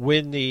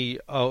 when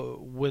the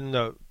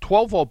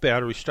 12-volt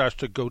battery starts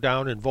to go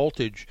down in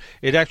voltage,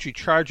 it actually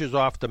charges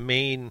off the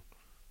main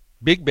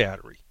big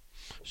battery.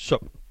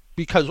 So,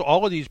 because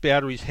all of these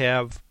batteries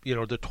have, the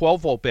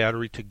 12-volt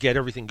battery to get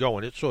everything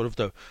going. It's sort of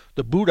the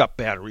boot-up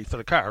battery for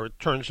the car. It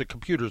turns the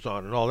computers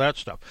on and all that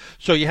stuff.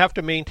 So you have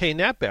to maintain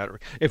that battery.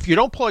 If you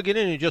don't plug it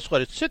in and just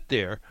let it sit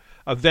there,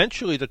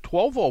 eventually the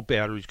 12-volt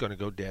battery is going to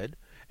go dead.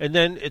 And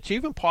then it's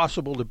even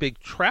possible the big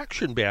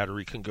traction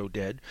battery can go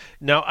dead.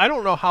 Now, I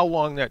don't know how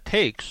long that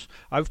takes.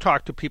 I've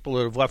talked to people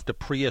that have left a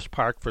Prius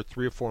parked for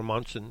 3 or 4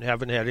 months and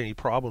haven't had any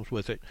problems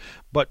with it.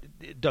 But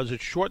does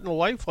it shorten the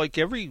life like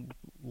every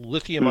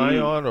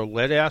lithium-ion or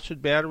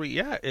lead-acid battery?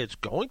 Yeah, it's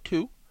going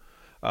to.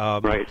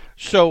 Right.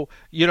 So,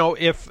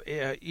 if,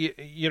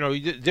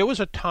 there was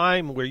a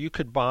time where you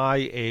could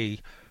buy a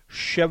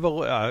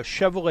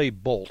Chevrolet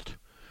Bolt,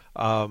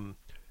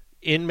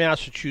 in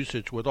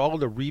Massachusetts, with all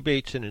of the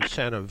rebates and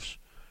incentives,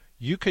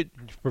 you could,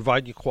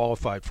 provide you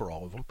qualified for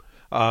all of them,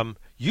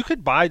 you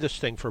could buy this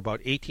thing for about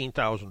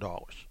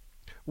 $18,000,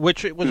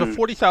 which it was a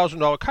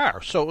 $40,000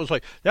 car. So it was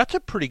like, that's a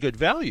pretty good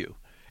value.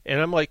 And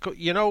I'm like,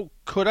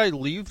 could I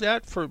leave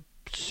that for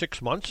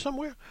 6 months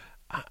somewhere?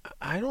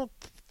 I don't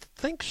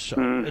think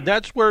so. And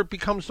that's where it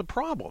becomes the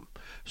problem.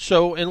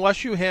 So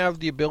unless you have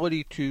the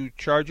ability to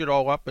charge it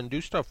all up and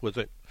do stuff with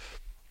it,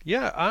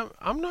 yeah,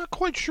 I'm not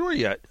quite sure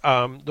yet.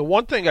 The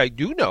one thing I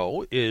do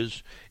know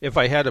is if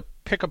I had to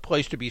pick a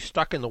place to be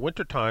stuck in the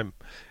wintertime,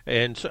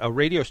 and a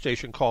radio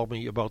station called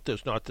me about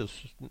this, not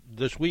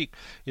this week.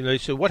 They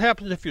said, what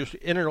happens if you're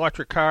in an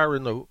electric car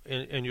and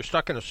you're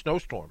stuck in a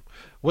snowstorm?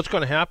 What's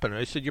going to happen?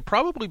 And I said, you're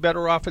probably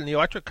better off in the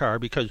electric car,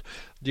 because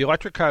the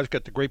electric car's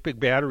got the great big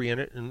battery in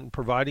it, and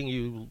providing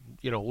you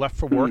left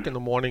for work in the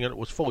morning and it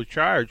was fully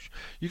charged,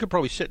 you could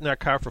probably sit in that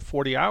car for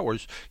 40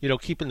 hours,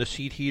 keeping the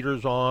seat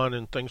heaters on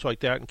and things like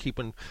that, and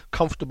keeping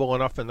comfortable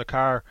enough in the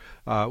car,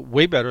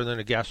 way better than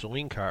a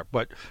gasoline car.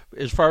 But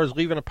as far as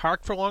leaving a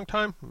park for a long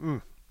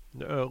time,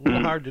 a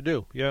little hard to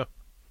do. Yeah.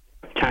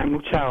 Time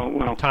will tell.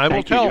 Well, time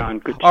will tell. John.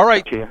 Good to all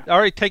right. talk to you.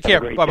 All right. Take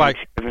care. Bye bye.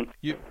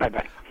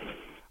 Bye.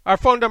 Our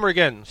phone number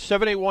again,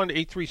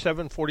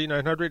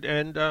 781-837-4900.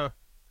 And I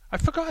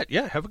forgot.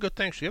 Yeah, have a good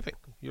Thanksgiving.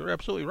 You're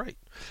absolutely right.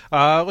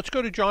 Let's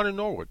go to John in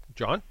Norwood.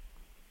 John?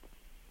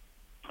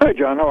 Hi,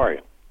 John. How are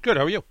you? Good.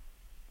 How are you?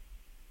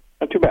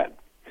 Not too bad.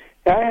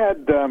 I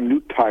had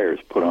new tires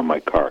put on my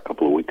car a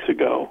couple of weeks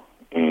ago,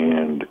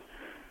 and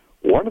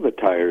one of the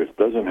tires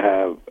doesn't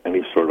have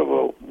any sort of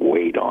a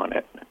weight on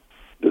it.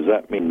 Does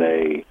that mean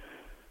they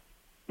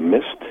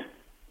missed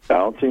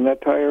balancing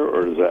that tire,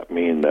 or does that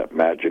mean that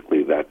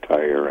magically that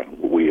tire and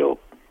wheel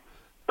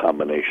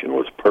combination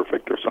was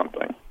perfect or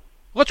something?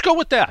 Let's go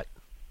with that.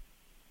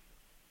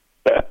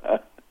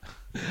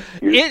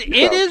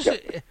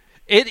 It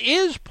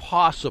is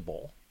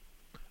possible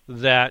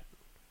that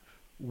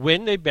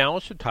when they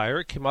balanced the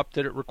tire, it came up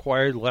that it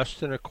required less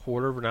than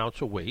 1/4 of an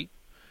ounce of weight,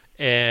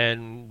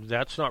 and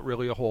that's not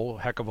really a whole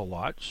heck of a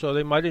lot. So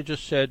they might have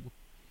just said,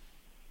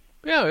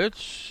 yeah,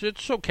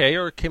 it's okay,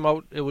 or it came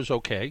out it was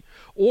okay,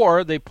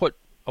 or they put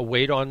a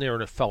weight on there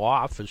and it fell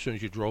off as soon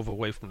as you drove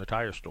away from the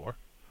tire store.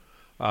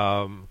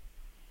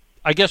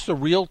 I guess the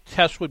real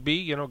test would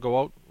be, go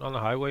out on the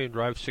highway and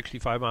drive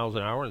 65 miles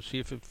an hour and see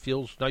if it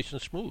feels nice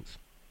and smooth.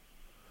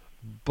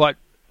 But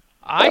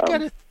I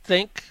gotta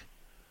think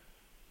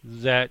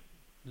that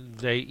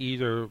they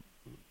either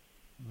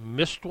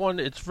missed one.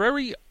 It's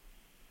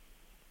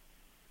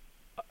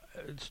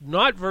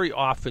not very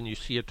often you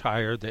see a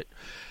tire that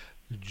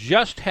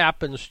just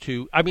happens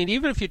to,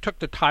 even if you took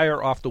the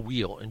tire off the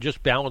wheel and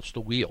just balanced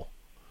the wheel,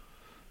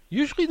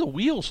 usually the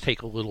wheels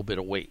take a little bit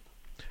of weight.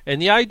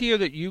 And the idea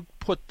that you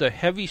put the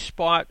heavy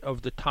spot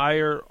of the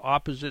tire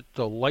opposite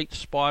the light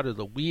spot of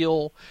the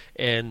wheel,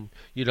 and,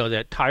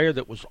 that tire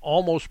that was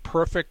almost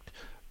perfect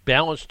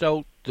balanced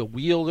out the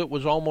wheel that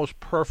was almost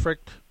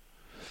perfect,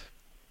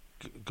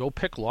 go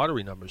pick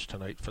lottery numbers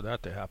tonight for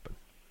that to happen.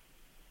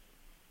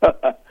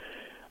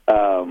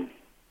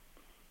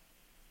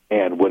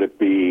 And would it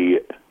be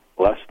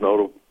less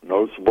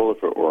noticeable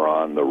if it were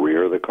on the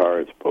rear of the car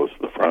as opposed to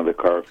the front of the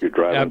car if you're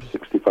driving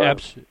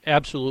 65?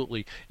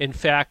 Absolutely. In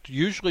fact,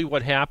 usually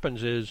what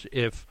happens is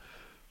if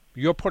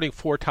you're putting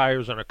 4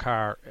 tires on a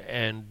car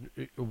and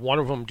one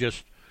of them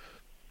just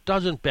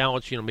doesn't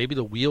balance. Maybe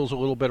the wheel's a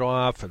little bit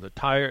off, or the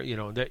tire.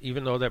 That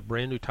even though that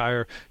brand new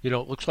tire, it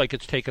looks like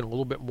it's taken a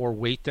little bit more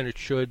weight than it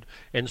should.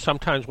 And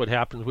sometimes what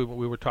happens, we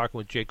were talking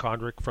with Jay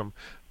Condrick from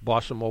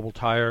Boston Mobile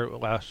Tire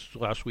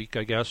last week,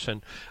 I guess,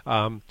 and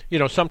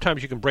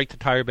sometimes you can break the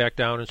tire back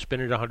down and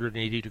spin it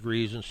 180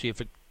 degrees and see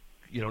if it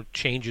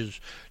changes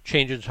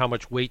how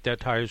much weight that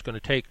tire is going to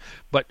take.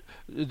 But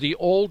the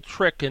old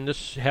trick, and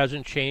this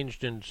hasn't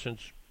changed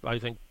since I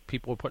think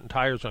people are putting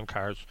tires on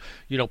cars,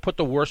 put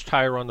the worst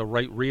tire on the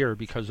right rear,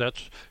 because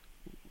that's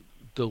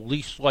the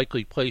least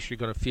likely place you're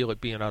going to feel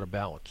it being out of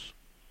balance.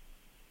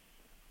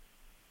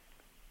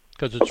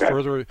 Because it's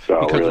further,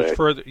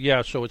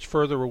 so it's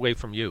further away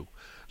from you.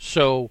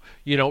 So,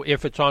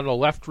 if it's on the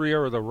left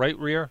rear or the right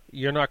rear,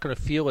 you're not going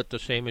to feel it the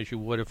same as you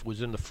would if it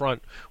was in the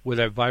front, where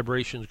that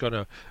vibration is going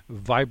to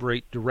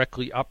vibrate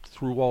directly up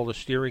through all the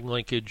steering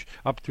linkage,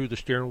 up through the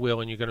steering wheel,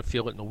 and you're going to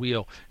feel it in the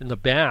wheel. In the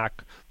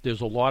back,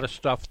 there's a lot of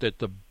stuff that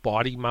the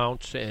body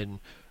mounts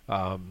and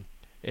other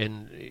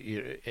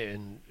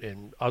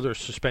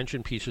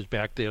suspension pieces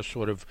back there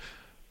sort of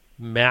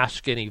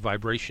mask any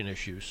vibration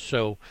issues.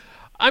 So,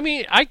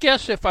 I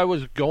guess if I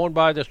was going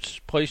by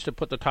this place to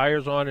put the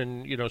tires on,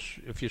 and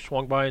if you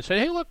swung by and said,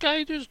 "Hey, look,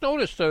 I just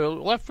noticed the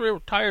left rear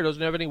tire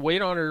doesn't have any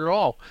weight on it at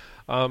all.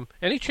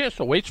 Any chance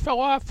the weights fell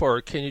off, or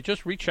can you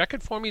just recheck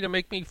it for me to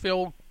make me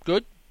feel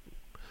good?"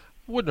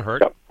 Wouldn't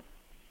hurt. Yep.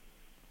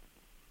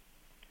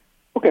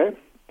 Okay.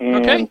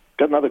 And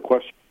got another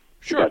question.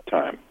 Sure. You got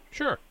time?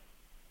 Sure.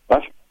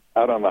 Last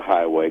out on the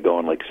highway,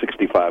 going like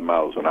 65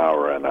 miles an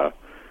hour, and a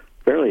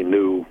fairly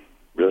new,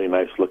 really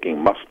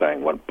nice-looking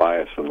Mustang went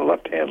by us in the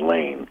left-hand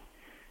lane,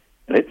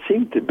 and it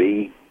seemed to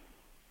be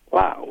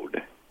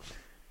loud.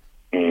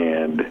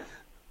 And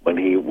when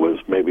he was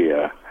maybe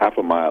a half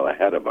a mile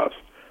ahead of us,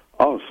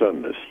 all of a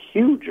sudden this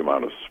huge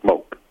amount of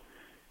smoke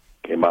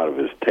came out of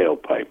his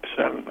tailpipes.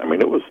 And,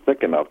 it was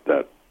thick enough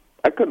that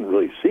I couldn't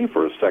really see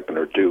for a second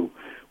or two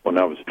when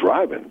I was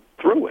driving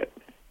through it.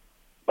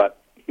 But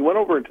he went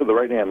over into the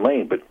right-hand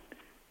lane, but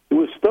he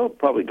was still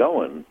probably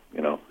going,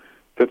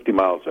 50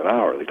 miles an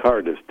hour. The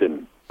car just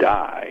didn't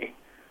die.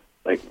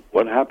 Like,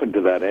 what happened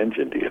to that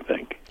engine, do you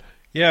think?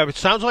 Yeah, it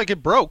sounds like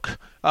it broke.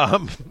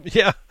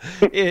 It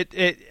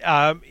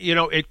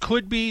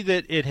could be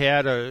that it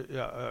had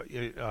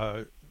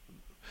a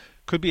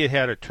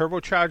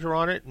turbocharger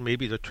on it, and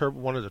maybe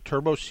one of the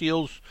turbo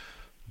seals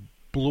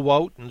blew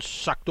out and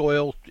sucked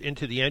oil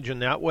into the engine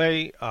that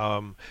way.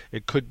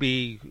 It could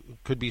be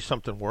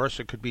something worse.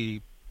 It could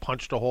be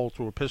punched a hole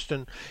through a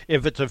piston.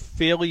 If it's a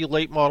fairly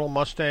late model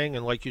Mustang,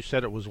 and like you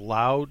said, it was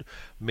loud,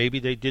 maybe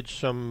they did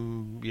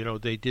some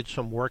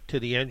work to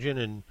the engine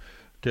and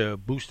to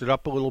boost it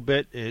up a little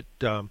bit.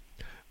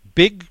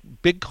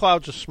 Big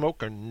clouds of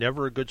smoke are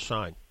never a good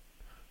sign.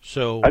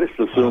 So I just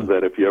assumed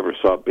that if you ever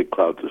saw big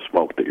clouds of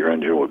smoke, that your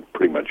engine would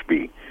pretty much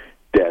be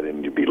dead,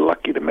 and you'd be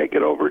lucky to make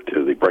it over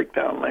to the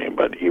breakdown lane.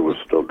 But he was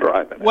still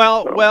driving.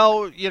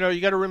 Well, you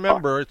got to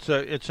remember it's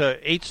a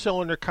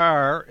 8-cylinder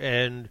car,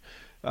 and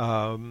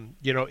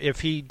if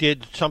he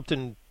did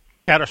something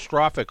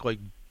catastrophic, like,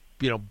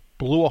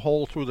 blew a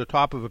hole through the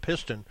top of a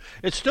piston,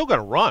 it's still going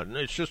to run.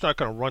 It's just not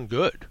going to run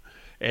good.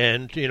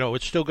 And,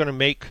 it's still going to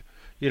make,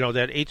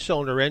 that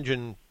 8-cylinder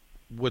engine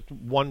with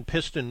one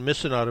piston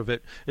missing out of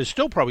it is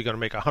still probably going to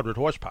make 100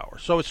 horsepower.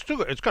 So it's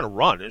going to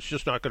run. It's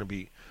just not going to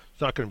be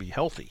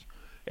healthy.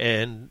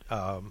 And,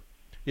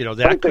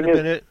 that could have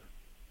been it.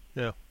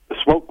 Yeah. The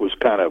smoke was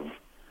kind of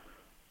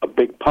a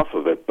big puff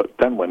of it, but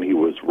then when he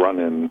was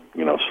running,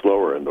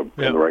 slower in the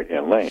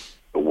right-hand lane,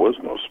 there was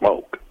no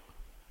smoke.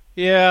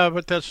 Yeah,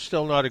 but that's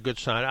still not a good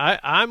sign.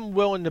 I'm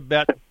willing to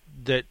bet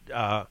that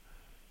a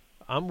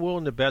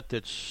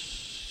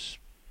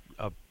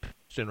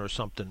piston or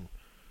something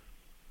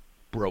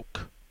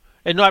broke.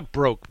 And not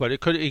broke, but he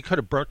could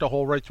have burnt a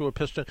hole right through a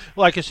piston.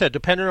 Like I said,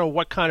 depending on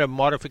what kind of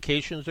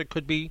modifications it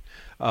could be.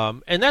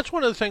 And that's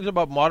one of the things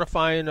about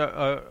modifying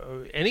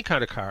any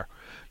kind of car.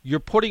 You're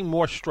putting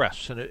more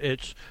stress, and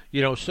it's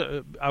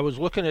So I was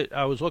looking at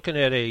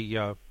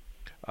a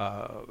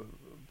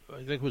I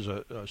think it was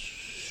a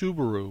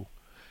Subaru,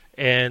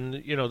 and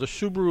the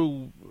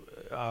Subaru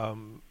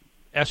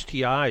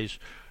STIs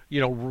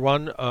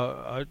run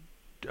a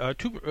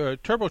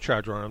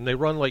turbocharger on them. They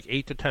run like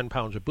 8 to 10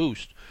 pounds of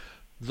boost.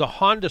 The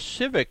Honda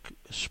Civic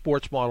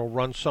sports model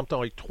runs something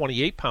like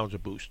 28 pounds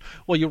of boost.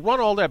 Well, you run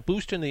all that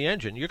boost in the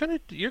engine, you're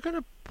gonna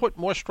put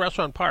more stress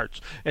on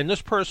parts. And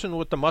this person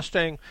with the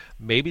Mustang,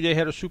 maybe they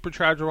had a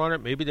supercharger on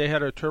it, maybe they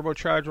had a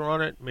turbocharger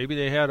on it, maybe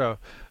they had a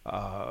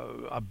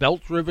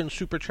belt-driven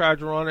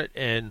supercharger on it,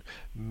 and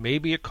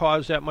maybe it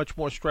caused that much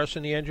more stress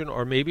in the engine,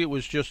 or maybe it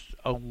was just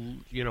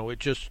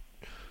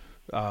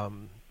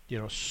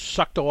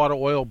sucked a lot of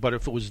oil. But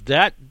if it was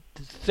that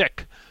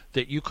thick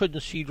that you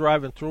couldn't see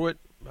driving through it,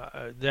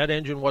 that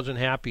engine wasn't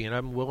happy, and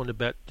I'm willing to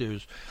bet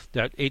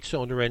that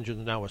 8-cylinder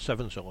engine is now a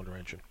 7-cylinder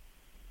engine.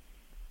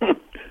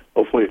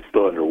 Hopefully it's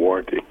still under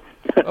warranty.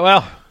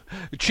 Well,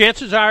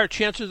 chances are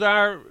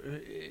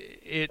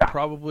it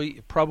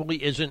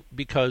probably isn't,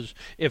 because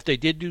if they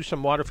did do some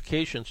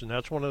modifications, and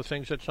that's one of the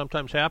things that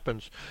sometimes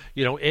happens,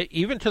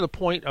 even to the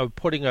point of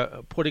putting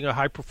a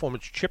high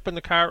performance chip in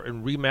the car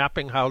and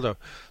remapping how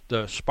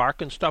the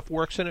spark and stuff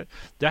works in it,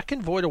 that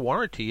can void a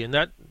warranty, and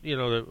that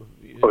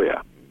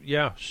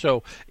yeah.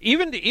 So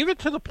even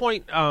to the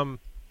point,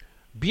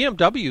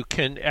 BMW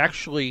can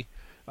actually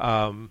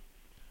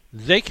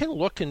they can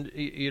look in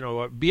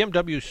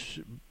BMW's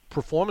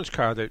performance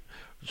car that's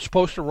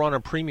supposed to run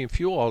on premium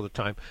fuel all the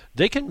time.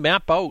 They can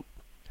map out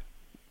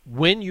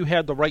when you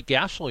had the right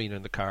gasoline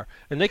in the car,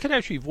 and they can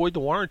actually void the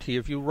warranty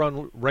if you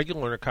run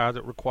regular in a car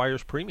that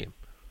requires premium.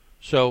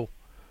 So,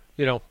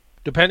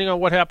 depending on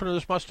what happened to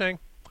this Mustang,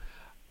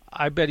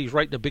 I bet he's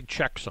writing a big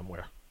check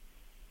somewhere.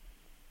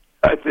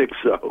 I think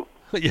so.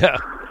 Yeah.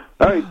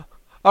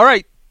 All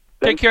right.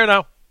 Take care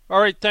now.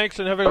 All right. Thanks,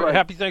 and have a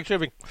happy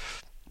Thanksgiving.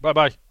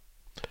 Bye-bye.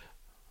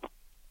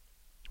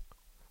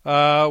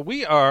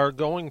 We're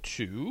going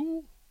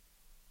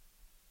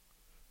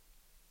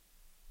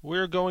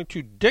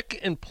to Dick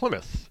in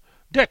Plymouth.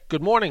 Dick,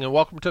 good morning, and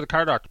welcome to the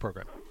Car Doctor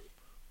program.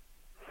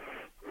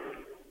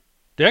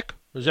 Dick,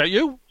 is that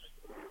you?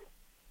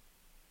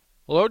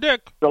 Hello,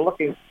 Dick. Still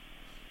looking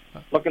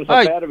for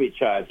battery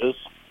chargers.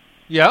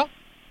 Yeah.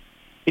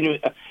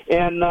 I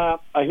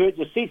heard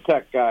the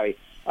CTEK guy.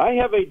 I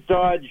have a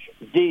Dodge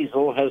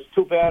diesel, has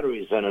 2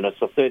 batteries in it.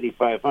 It's a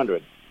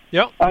 3500.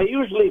 Yeah. I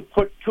usually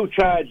put 2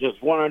 chargers,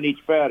 one on each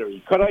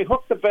battery. Could I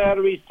hook the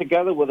batteries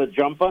together with a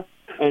jumper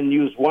and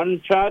use one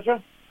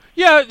charger?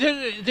 Yeah,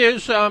 there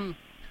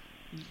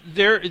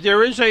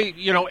is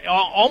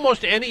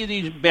almost any of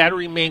these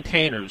battery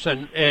maintainers,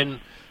 and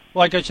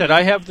like I said,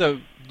 I have the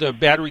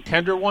battery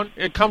tender one.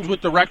 It comes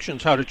with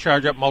directions how to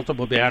charge up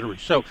multiple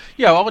batteries. So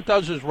yeah, all it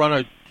does is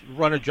run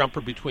a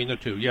jumper between the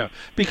two. Yeah,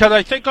 because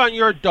I think on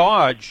your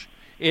Dodge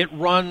it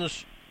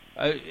runs.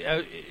 Do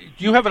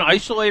you have an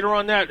isolator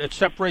on that? It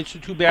separates the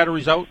 2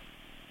 batteries out?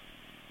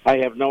 I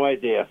have no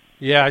idea.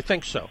 Yeah, I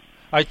think so.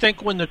 I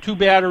think when the 2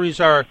 batteries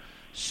are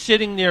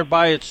sitting there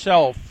by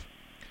itself,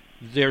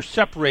 they're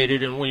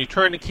separated, and when you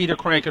turn the key to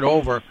crank it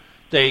over,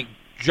 they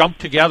jump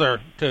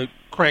together to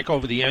crank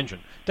over the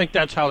engine. I think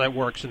that's how that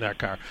works in that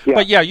car. Yeah.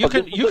 But yeah, you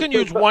can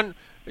use one.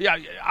 Yeah,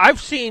 I've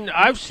seen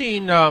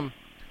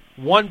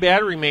one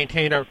battery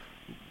maintainer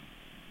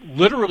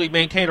literally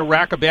maintain a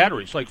rack of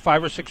batteries, like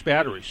 5 or 6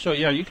 batteries. So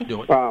yeah, you can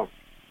do it. Wow.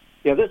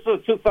 Yeah, this is a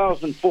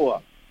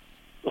 2004,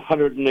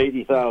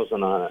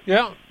 180,000 on it.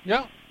 Yeah.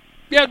 No,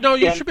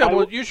 you should be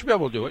able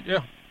to do it.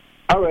 Yeah.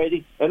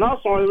 Alrighty. And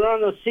also, I run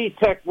the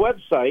CTEK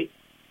website,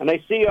 and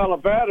I see all the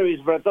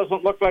batteries, but it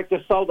doesn't look like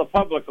they sell the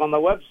public on the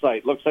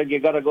website. Looks like you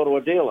got to go to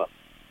a dealer.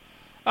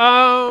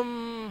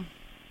 I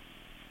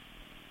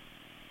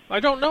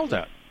don't know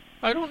that.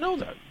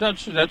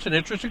 That's an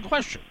interesting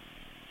question.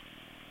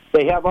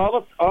 They have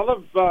all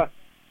the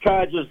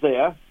charges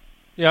there.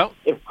 Yeah.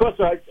 Of course,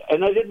 I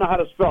didn't know how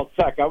to spell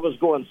tech. I was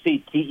going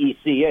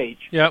CTECH.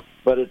 Yep.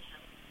 But it's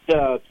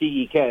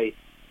TEK.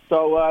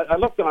 So I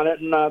looked on it,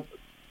 and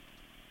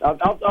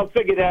I'll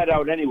figure that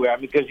out anyway.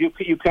 Because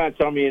you can't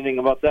tell me anything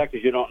about that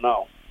because you don't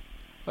know.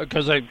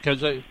 Because I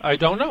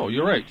don't know.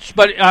 You're right.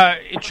 But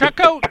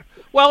check out.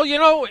 Well,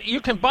 you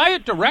can buy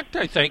it direct.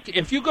 I think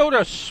if you go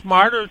to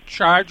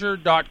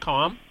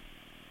smartercharger.com.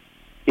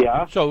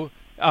 Yeah. So.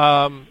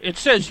 It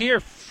says here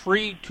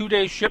free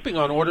 2-day shipping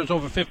on orders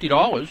over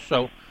 $50.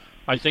 So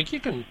I think you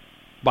can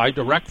buy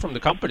direct from the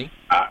company.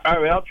 All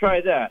right, I'll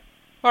try that.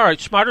 All right,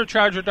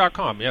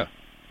 smartercharger.com, yeah.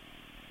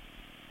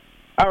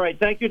 All right,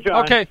 thank you,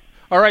 John. Okay,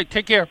 all right,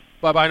 take care.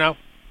 Bye-bye now.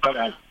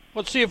 Bye-bye.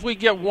 Let's see if we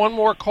get one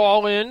more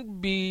call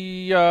in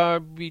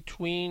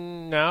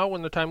between now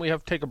and the time we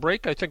have to take a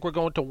break. I think we're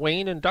going to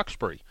Wayne in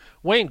Duxbury.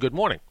 Wayne, good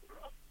morning.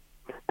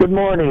 Good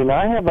morning.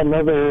 I have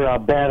another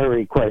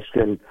battery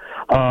question.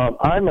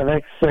 I'm an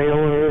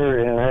ex-sailor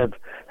and have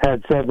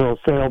had several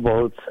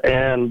sailboats,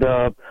 and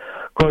of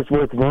course,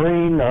 with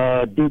marine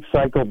deep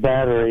cycle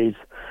batteries,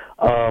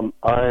 I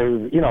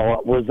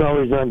was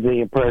always under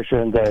the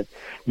impression that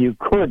you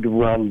could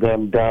run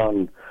them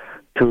down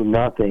to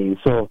nothing.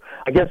 So,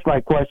 I guess my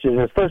question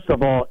is: first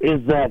of all,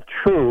 is that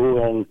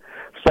true? And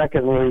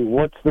secondly,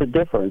 what's the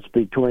difference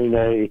between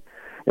an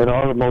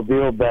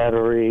automobile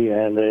battery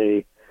and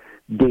a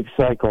deep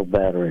cycle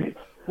battery?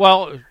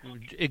 Well,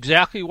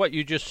 exactly what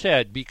you just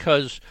said,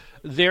 because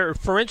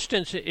for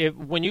instance,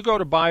 when you go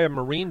to buy a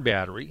marine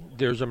battery,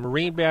 there's a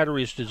marine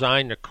battery that's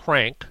designed to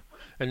crank,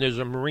 and there's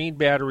a marine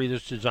battery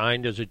that's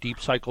designed as a deep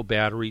cycle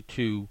battery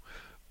to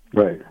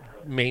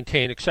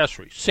maintain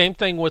accessories. Same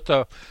thing with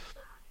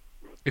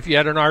if you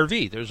had an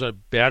RV, there's a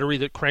battery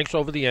that cranks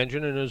over the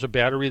engine, and there's a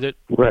battery that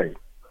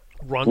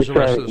runs the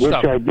rest of the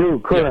stuff. Which I do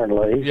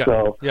currently. Yeah.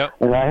 So, yeah.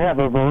 And I have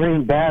a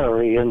marine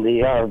battery in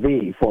the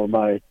RV for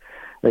my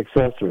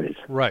accessories.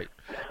 Right.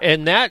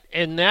 And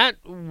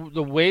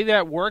the way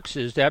that works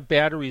is that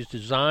battery is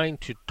designed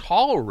to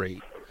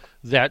tolerate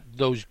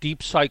those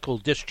deep cycle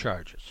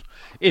discharges.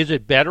 Is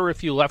it better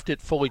if you left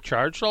it fully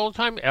charged all the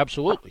time?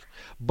 Absolutely.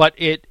 But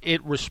it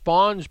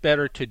responds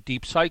better to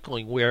deep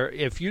cycling, where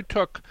if you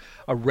took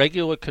a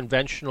regular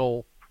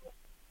conventional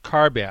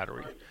car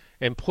battery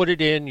and put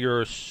it in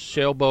your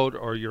sailboat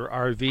or your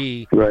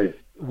RV, right,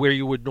 where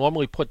you would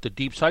normally put the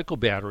deep cycle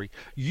battery,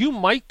 you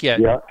might get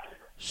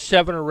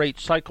 7 or 8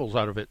 cycles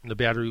out of it, and the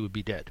battery would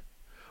be dead.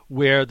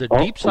 Where the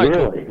deep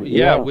cycle,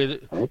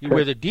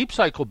 where the deep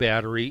cycle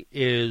battery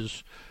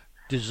is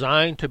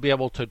designed to be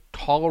able to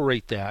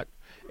tolerate that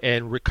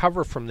and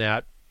recover from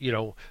that,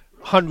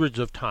 hundreds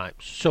of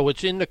times. So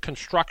it's in the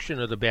construction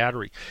of the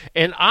battery.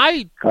 And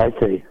I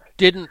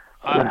didn't.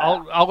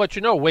 I'll let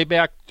you know, way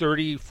back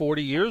 30,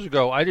 40 years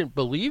ago, I didn't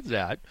believe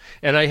that.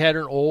 And I had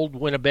an old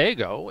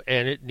Winnebago,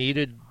 and it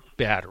needed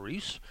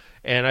batteries.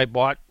 And I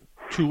bought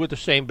 2 of the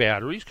same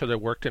batteries because I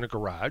worked in a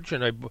garage.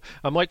 And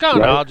I'm like, no,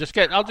 I'll just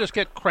get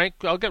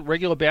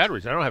regular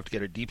batteries. I don't have to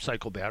get a deep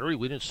cycle battery.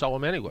 We didn't sell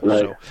them anyway. Right.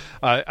 So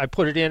I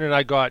put it in, and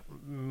I got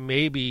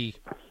maybe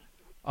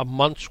a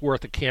month's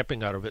worth of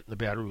camping out of it, and the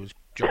battery was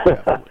junk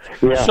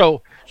afterwards.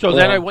 So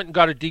then I went and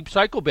got a deep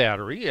cycle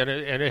battery, and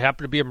it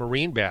happened to be a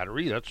marine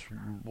battery. That's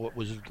what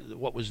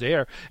was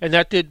there, and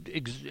that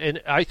did.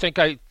 And I think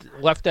I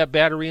left that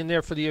battery in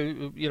there for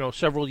the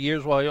several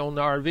years while I owned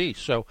the RV.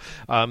 So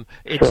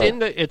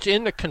it's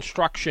in the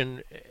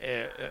construction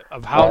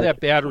of how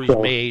that battery's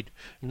made,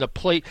 and the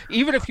plate.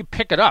 Even if you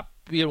pick it up,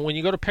 when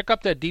you go to pick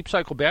up that deep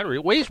cycle battery,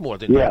 it weighs more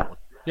than that one.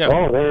 Yeah.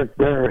 Oh,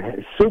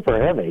 they're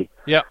super heavy.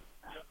 Yeah.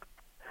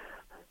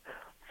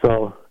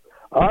 So,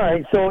 all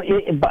right. So,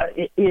 is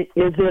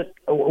it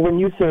when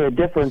you say a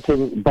difference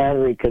in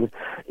battery?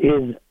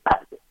 Is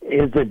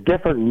it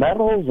different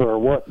metals or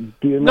what?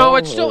 Do you know? No,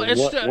 it's still.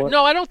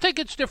 No, I don't think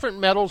it's different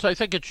metals. I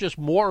think it's just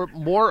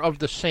more of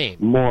the same.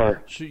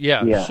 More. So,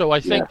 yeah. So I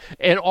think,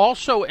 and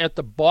also at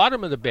the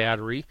bottom of the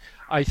battery,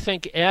 I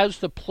think as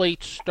the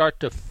plates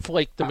start to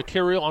flake, the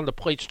material on the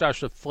plate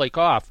starts to flake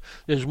off.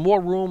 There's more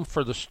room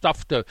for the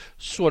stuff to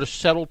sort of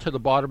settle to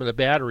the bottom of the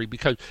battery,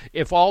 because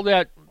if all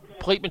that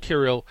plate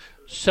material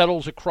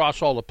settles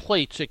across all the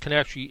plates, it can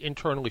actually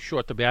internally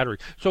short the battery.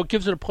 So it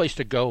gives it a place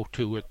to go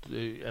to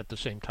at the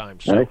same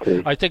time. So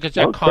I think it's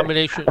that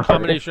combination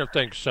of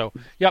things. So,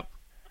 yep.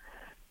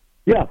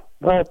 Yeah.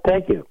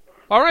 Thank you.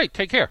 All right.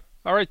 Take care.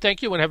 All right.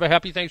 Thank you, and have a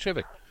happy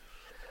Thanksgiving.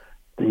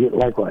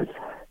 Likewise.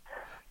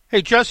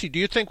 Hey, Jesse, do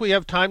you think we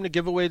have time to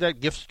give away that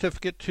gift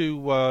certificate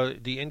to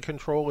the In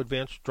Control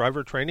Advanced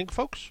Driver Training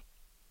folks?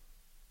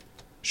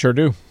 Sure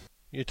do.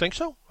 You think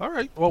so? All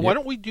right. Well, why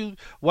don't we do?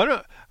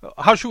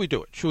 How should we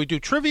do it? Should we do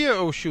trivia,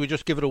 or should we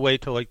just give it away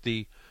to like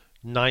the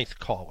 9th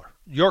caller?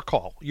 Your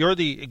call. You're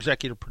the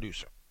executive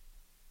producer.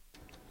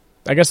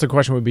 I guess the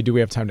question would be, do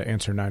we have time to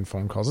answer 9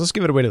 phone calls? Let's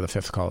give it away to the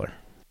 5th caller.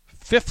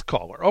 5th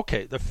caller.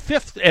 Okay, the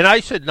 5th, and I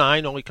said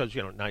 9 only because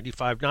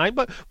 95.9,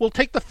 but we'll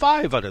take the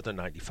 5 out of the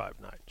 95.9.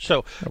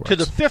 So to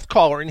the 5th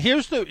caller, and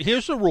here's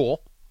the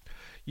rule: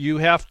 you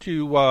have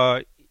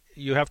to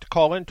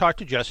call in and talk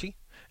to Jesse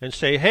and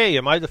say, hey,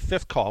 am I the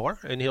 5th caller?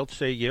 And he'll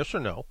say yes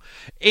or no.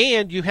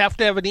 And you have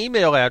to have an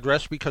email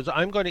address, because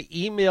I'm going to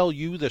email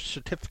you the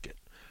certificate,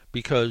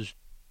 because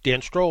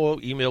Dan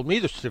Strollo emailed me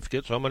the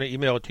certificate, so I'm going to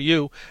email it to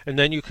you. And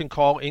then you can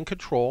call In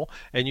Control,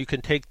 and you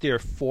can take their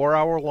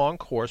 4-hour-long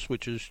course,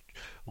 which is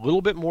a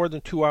little bit more than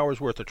 2 hours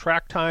worth of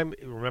track time.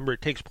 Remember,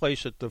 it takes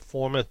place at the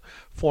former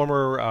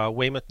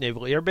Weymouth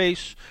Naval Air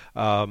Base.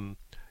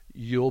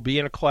 You'll be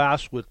in a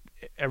class with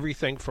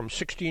everything from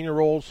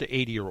 16-year-olds to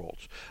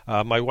 80-year-olds.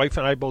 My wife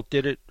and I both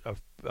did it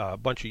a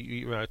bunch of,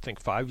 I think,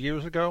 5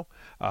 years ago.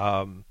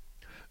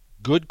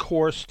 Good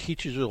course,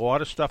 teaches you a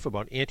lot of stuff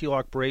about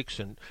anti-lock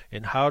brakes and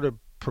how to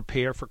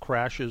prepare for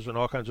crashes and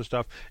all kinds of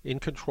stuff. In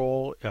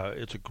Control,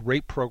 it's a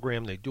great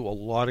program. They do a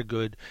lot of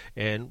good,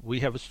 and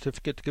we have a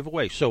certificate to give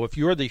away. So if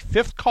you're the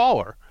 5th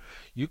caller,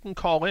 you can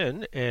call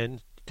in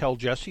and tell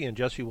Jesse, and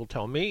Jesse will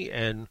tell me,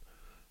 and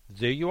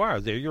there you are.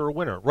 There you're a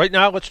winner. Right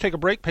now, let's take a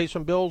break, pay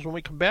some bills. When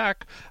we come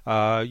back,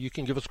 you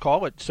can give us a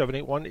call at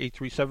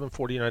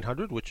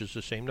 781-837-4900, which is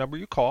the same number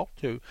you call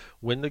to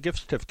win the gift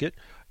certificate.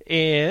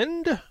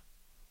 And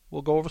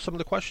we'll go over some of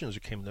the questions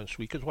that came this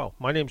week as well.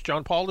 My name's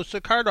John Paul. This is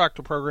the Car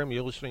Doctor program.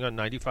 You're listening on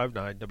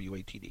 95.9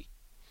 WATD.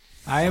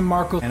 I am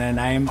Marco, and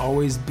I am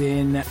always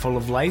been full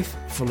of life,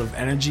 full of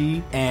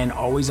energy, and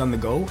always on the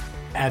go.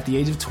 At the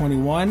age of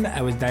 21,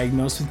 I was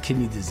diagnosed with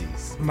kidney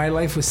disease. My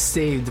life was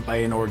saved by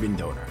an organ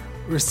donor.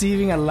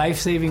 Receiving a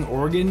life-saving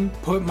organ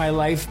put my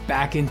life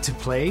back into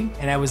play,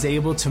 and I was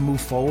able to move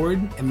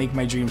forward and make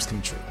my dreams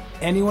come true.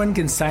 Anyone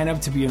can sign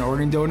up to be an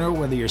organ donor,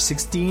 whether you're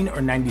 16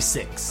 or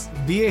 96.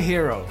 Be a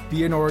hero.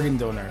 Be an organ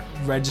donor.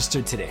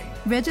 Register today.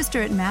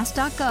 Register at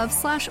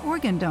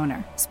mass.gov/organ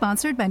donor.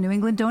 Sponsored by New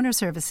England Donor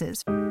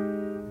Services.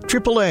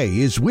 AAA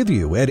is with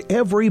you at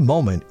every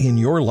moment in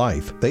your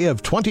life. They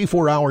have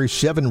 24-hour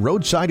 7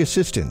 roadside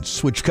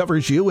assistance, which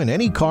covers you in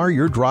any car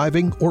you're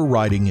driving or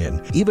riding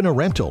in, even a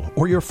rental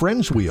or your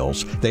friend's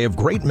wheels. They have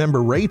great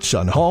member rates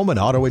on home and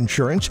auto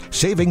insurance,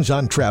 savings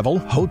on travel,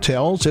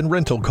 hotels, and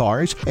rental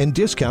cars, and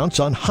discounts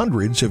on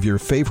hundreds of your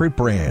favorite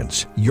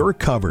brands. You're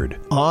covered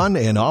on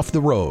and off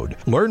the road.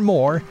 Learn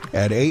more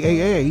at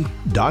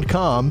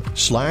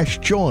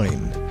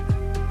AAA.com/join.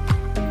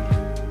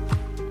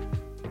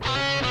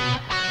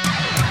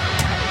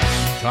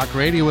 Talk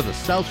radio with a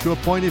South Shore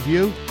point of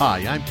view.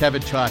 Hi, I'm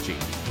Kevin Chachi.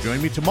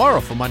 Join me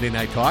tomorrow for Monday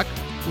Night Talk,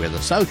 where the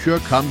South Shore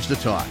comes to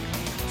talk.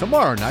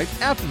 Tomorrow night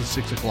after the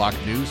 6 o'clock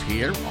news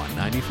here on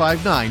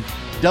 95.9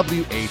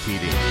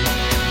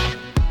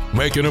 WATD.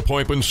 Make an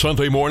appointment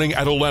Sunday morning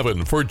at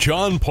 11 for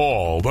John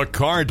Paul, the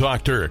Car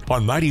Doctor,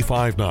 on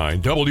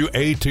 95.9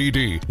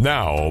 WATD.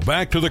 Now,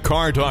 back to the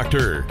Car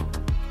Doctor.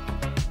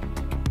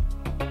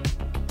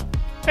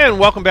 And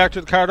welcome back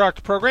to the Car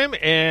Doctor program.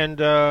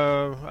 And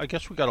I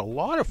guess we got a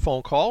lot of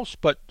phone calls,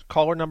 but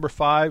caller number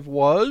 5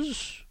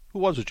 was... Who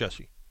was it,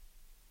 Jesse?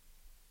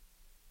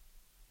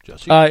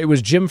 Jesse? It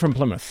was Jim from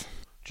Plymouth.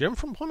 Jim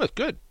from Plymouth,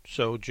 good.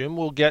 So Jim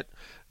will get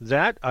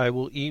that. I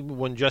will,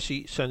 when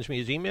Jesse sends me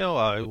his email,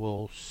 I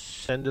will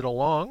send it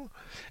along.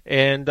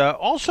 And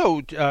also,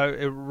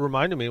 it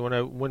reminded me when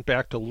I went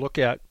back to look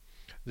at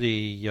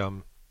the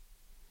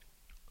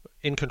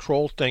in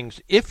control things,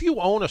 if you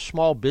own a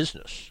small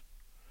business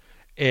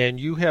and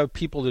you have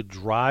people that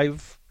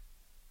drive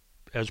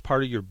as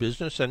part of your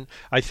business, and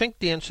I think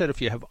Dan said if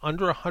you have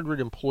under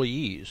 100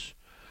 employees,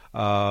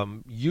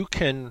 you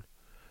can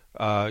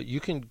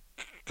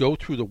go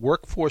through the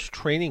Workforce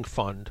Training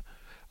Fund,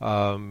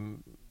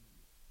 and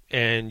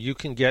you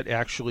can get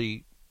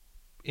actually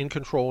in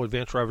control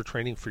advanced driver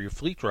training for your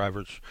fleet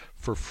drivers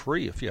for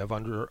free if you have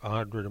under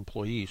 100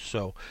 employees.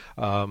 So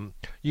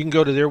you can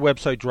go to their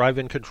website,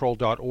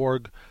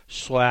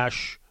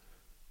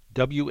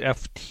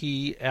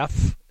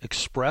 driveincontrol.org/WFTF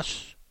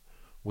Express,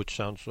 which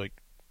sounds like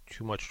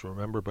too much to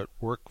remember, but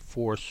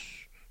Workforce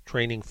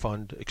Training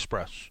Fund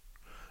Express.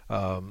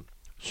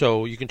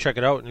 So you can check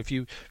it out, and if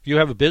you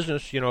have a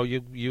business, you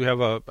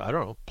have a, I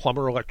don't know,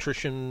 plumber,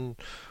 electrician,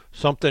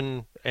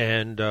 something,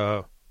 and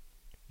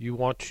you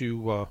want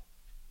to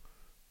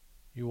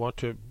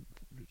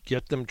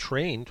get them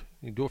trained,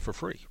 you can do it for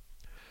free.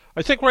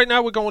 I think right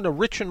now we're going to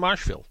Rich in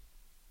Marshfield.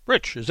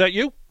 Rich, is that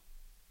you?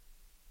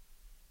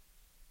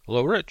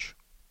 Hello, Rich.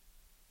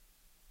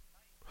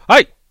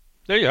 Hi,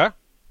 there you are.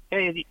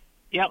 Hey,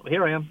 yeah,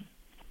 here I am.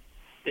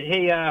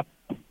 Hey, I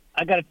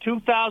got a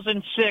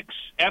 2006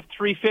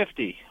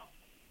 F350,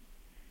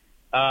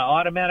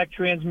 automatic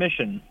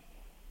transmission.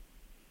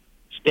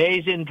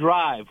 Stays in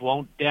drive,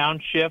 won't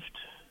downshift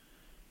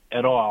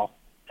at all,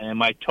 and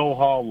my tow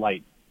haul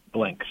light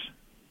blinks.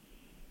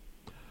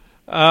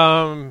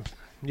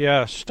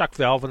 Yeah, stuck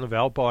valve in the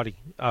valve body.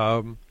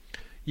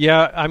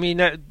 Yeah, I mean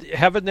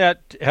having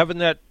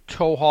that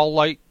tow haul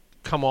light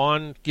come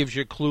on gives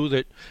you a clue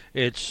that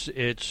there's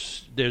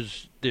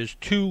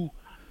two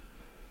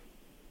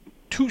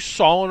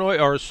solenoid,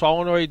 or a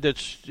solenoid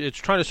it's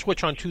trying to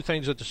switch on two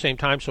things at the same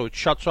time, so it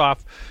shuts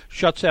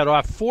that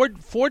off.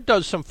 Ford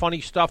does some funny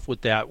stuff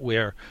with that,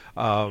 where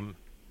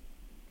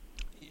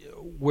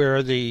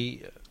when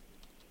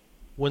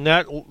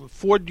that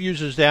Ford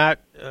uses that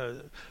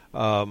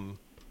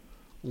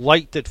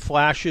light that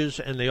flashes,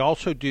 and they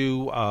also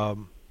do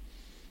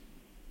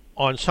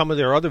on some of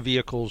their other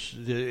vehicles,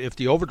 if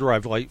the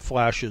overdrive light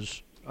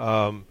flashes,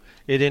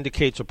 it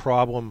indicates a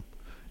problem.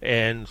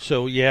 And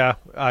so, yeah,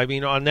 I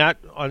mean, on that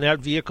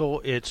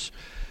vehicle, it's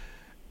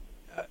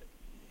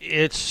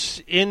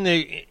in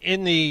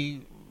the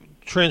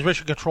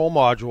transmission control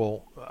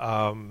module.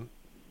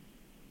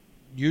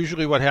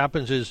 Usually, what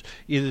happens is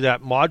either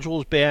that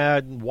module's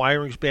bad,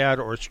 wiring's bad,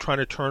 or it's trying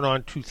to turn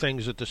on two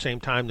things at the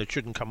same time that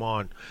shouldn't come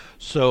on.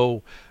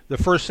 So the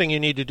first thing you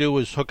need to do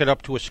is hook it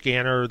up to a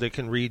scanner that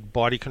can read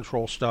body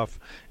control stuff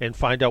and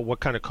find out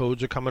what kind of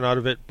codes are coming out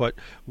of it. But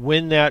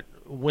when that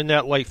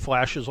light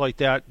flashes like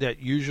that,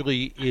 that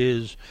usually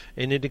is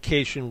an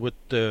indication with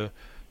the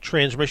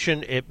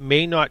transmission. It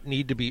may not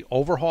need to be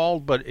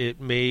overhauled, but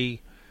it may,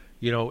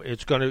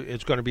 it's going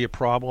to be a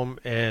problem,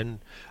 and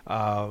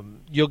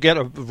you'll get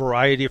a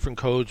variety of different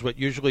codes. But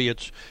usually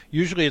it's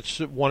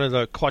one of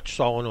the clutch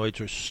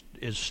solenoids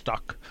is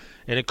stuck,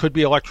 and it could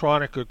be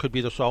electronic, or it could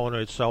be the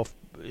solenoid itself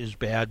is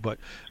bad, but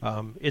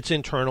it's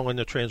internal in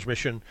the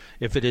transmission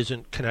if it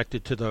isn't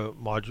connected to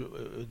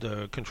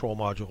the control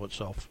module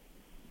itself.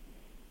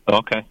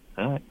 Okay,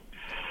 all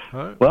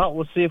right. Well,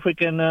 we'll see if we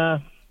can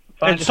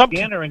find a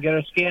scanner and get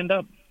her scanned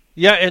up.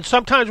 Yeah, and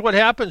sometimes what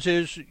happens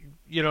is,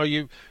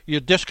 you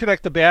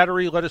disconnect the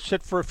battery, let it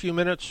sit for a few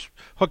minutes,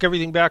 hook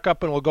everything back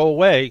up, and it'll go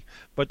away.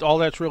 But all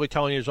that's really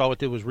telling you is all it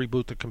did was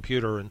reboot the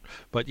computer.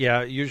 But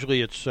yeah,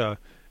 usually it's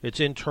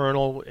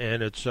internal,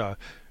 and it's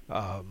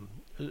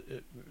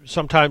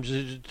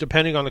sometimes,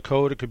 depending on the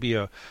code, it could be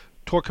a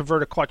torque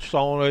converter clutch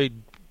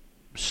solenoid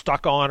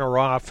stuck on or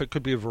off. It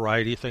could be a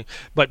variety of things.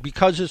 But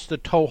because it's the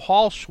tow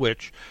haul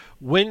switch,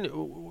 when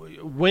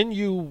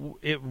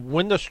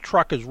this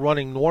truck is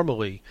running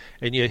normally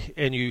and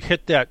you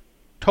hit that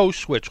tow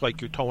switch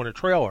like you're towing a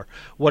trailer,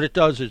 what it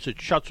does is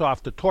it shuts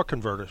off the torque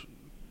converter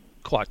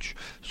clutch.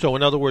 So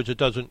in other words, it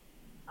doesn't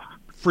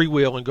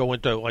freewheel and go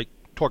into like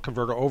torque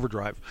converter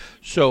overdrive.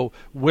 So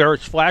where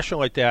it's flashing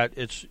like that,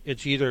 it's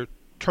either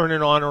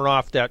turning on or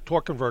off that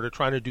torque converter,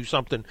 trying to do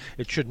something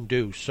it shouldn't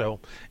do. So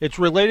it's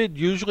related.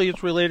 Usually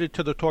it's related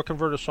to the torque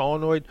converter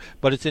solenoid,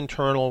 but it's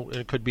internal.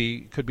 And it could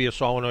be a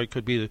solenoid,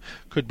 could be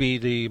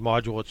the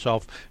module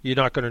itself. You're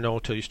not going to know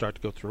until you start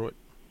to go through it.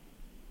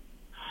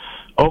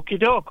 Okie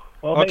doke.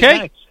 Well, Okay. Hey,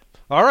 thanks.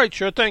 All right.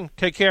 Sure thing.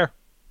 Take care.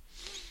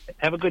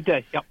 Have a good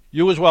day. Yep.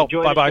 You as well.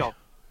 Enjoy the Bye-bye. show.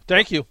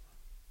 Thank you.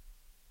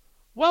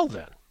 Well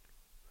then,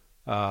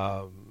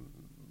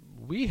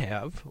 we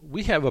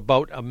have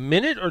about a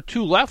minute or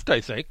two left,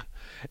 I think,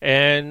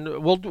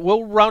 and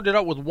we'll round it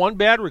out with one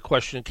battery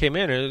question that came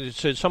in. It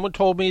said someone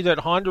told me that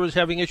Honda is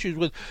having issues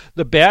with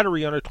the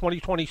battery on a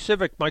 2020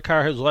 Civic. My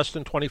car has less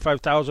than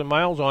 25,000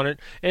 miles on it,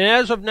 and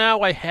as of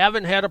now, I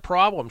haven't had a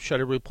problem. Should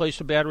I replace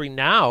the battery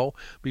now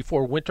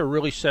before winter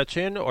really sets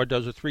in, or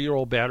does a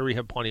 3-year-old battery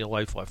have plenty of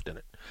life left in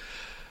it?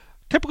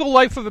 Typical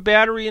life of a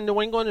battery in New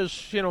England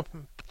is,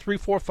 3,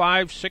 4,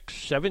 5, 6,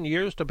 7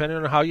 years, depending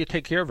on how you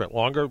take care of it.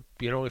 Longer,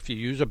 if you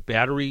use a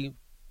battery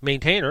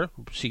maintainer,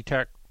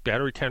 CTEK,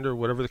 battery tender,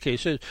 whatever the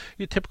case is,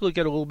 you typically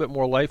get a little bit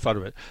more life out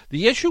of it.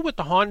 The issue with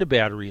the Honda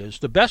battery is,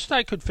 the best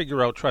I could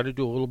figure out, try to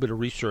do a little bit of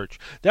research,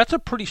 that's a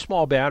pretty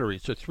small battery.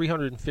 It's a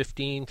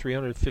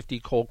 350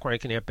 cold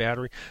cranking amp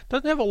battery.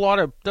 Doesn't have a lot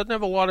of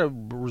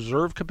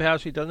reserve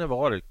capacity, doesn't have a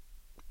lot of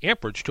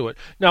amperage to it.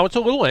 Now, it's a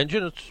little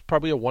engine. It's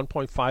probably a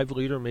 1.5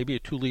 liter, maybe a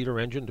 2 liter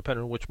engine,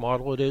 depending on which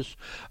model it is.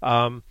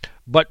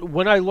 But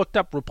when I looked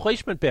up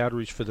replacement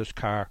batteries for this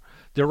car,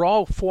 they're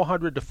all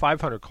 400 to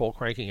 500 cold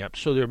cranking amps.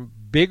 So they're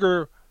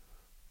bigger,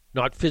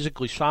 not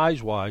physically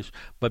size-wise,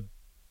 but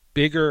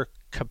bigger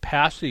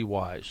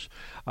capacity-wise.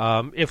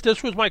 If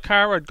this was my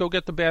car, I'd go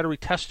get the battery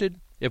tested.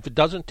 If it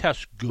doesn't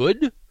test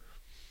good,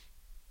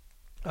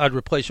 I'd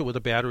replace it with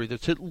a battery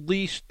that's at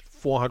least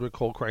 400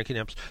 cold cranking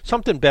amps,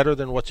 something better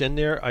than what's in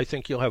there. I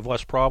think you'll have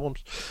less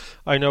problems.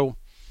 I know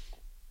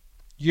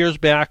years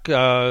back,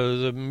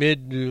 the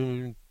mid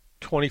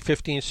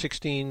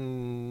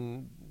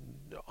 2015-16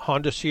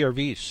 Honda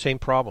CR-Vs, same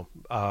problem.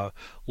 A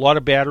lot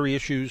of battery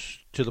issues,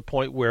 to the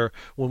point where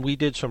when we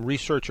did some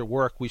research at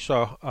work, we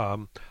saw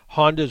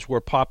Hondas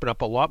were popping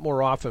up a lot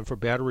more often for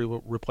battery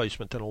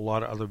replacement than a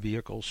lot of other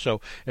vehicles. So,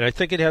 and I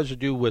think it has to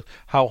do with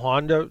how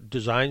Honda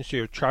designs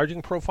their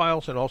charging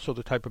profiles and also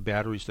the type of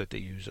batteries that they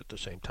use at the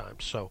same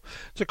time. So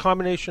it's a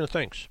combination of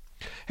things.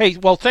 Hey,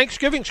 well,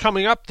 Thanksgiving's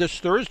coming up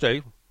this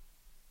Thursday.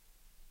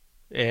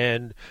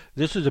 And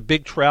this is a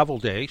big travel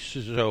day.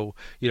 So,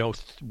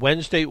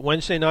 Wednesday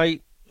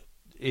night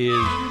is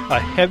a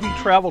heavy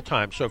travel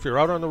time. So if you're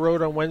out on the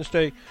road on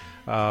Wednesday,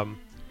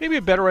 maybe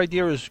a better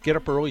idea is get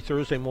up early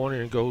Thursday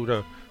morning and go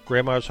to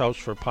Grandma's house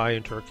for pie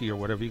and turkey or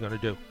whatever you're going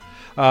to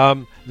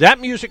do. That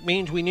music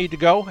means we need to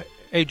go.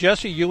 Hey,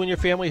 Jesse, you and your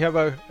family have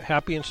a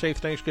happy and safe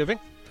Thanksgiving.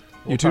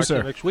 We'll you too, talk to sir.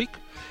 you next week.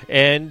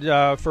 And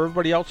for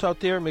everybody else out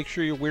there, make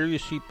sure you wear your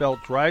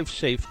seatbelt, drive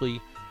safely,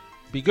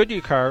 be good to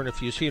your car, and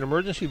if you see an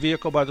emergency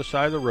vehicle by the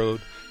side of the road,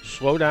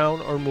 slow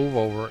down or move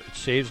over. It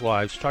saves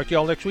lives. Talk to you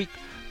all next week.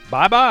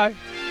 Bye-bye.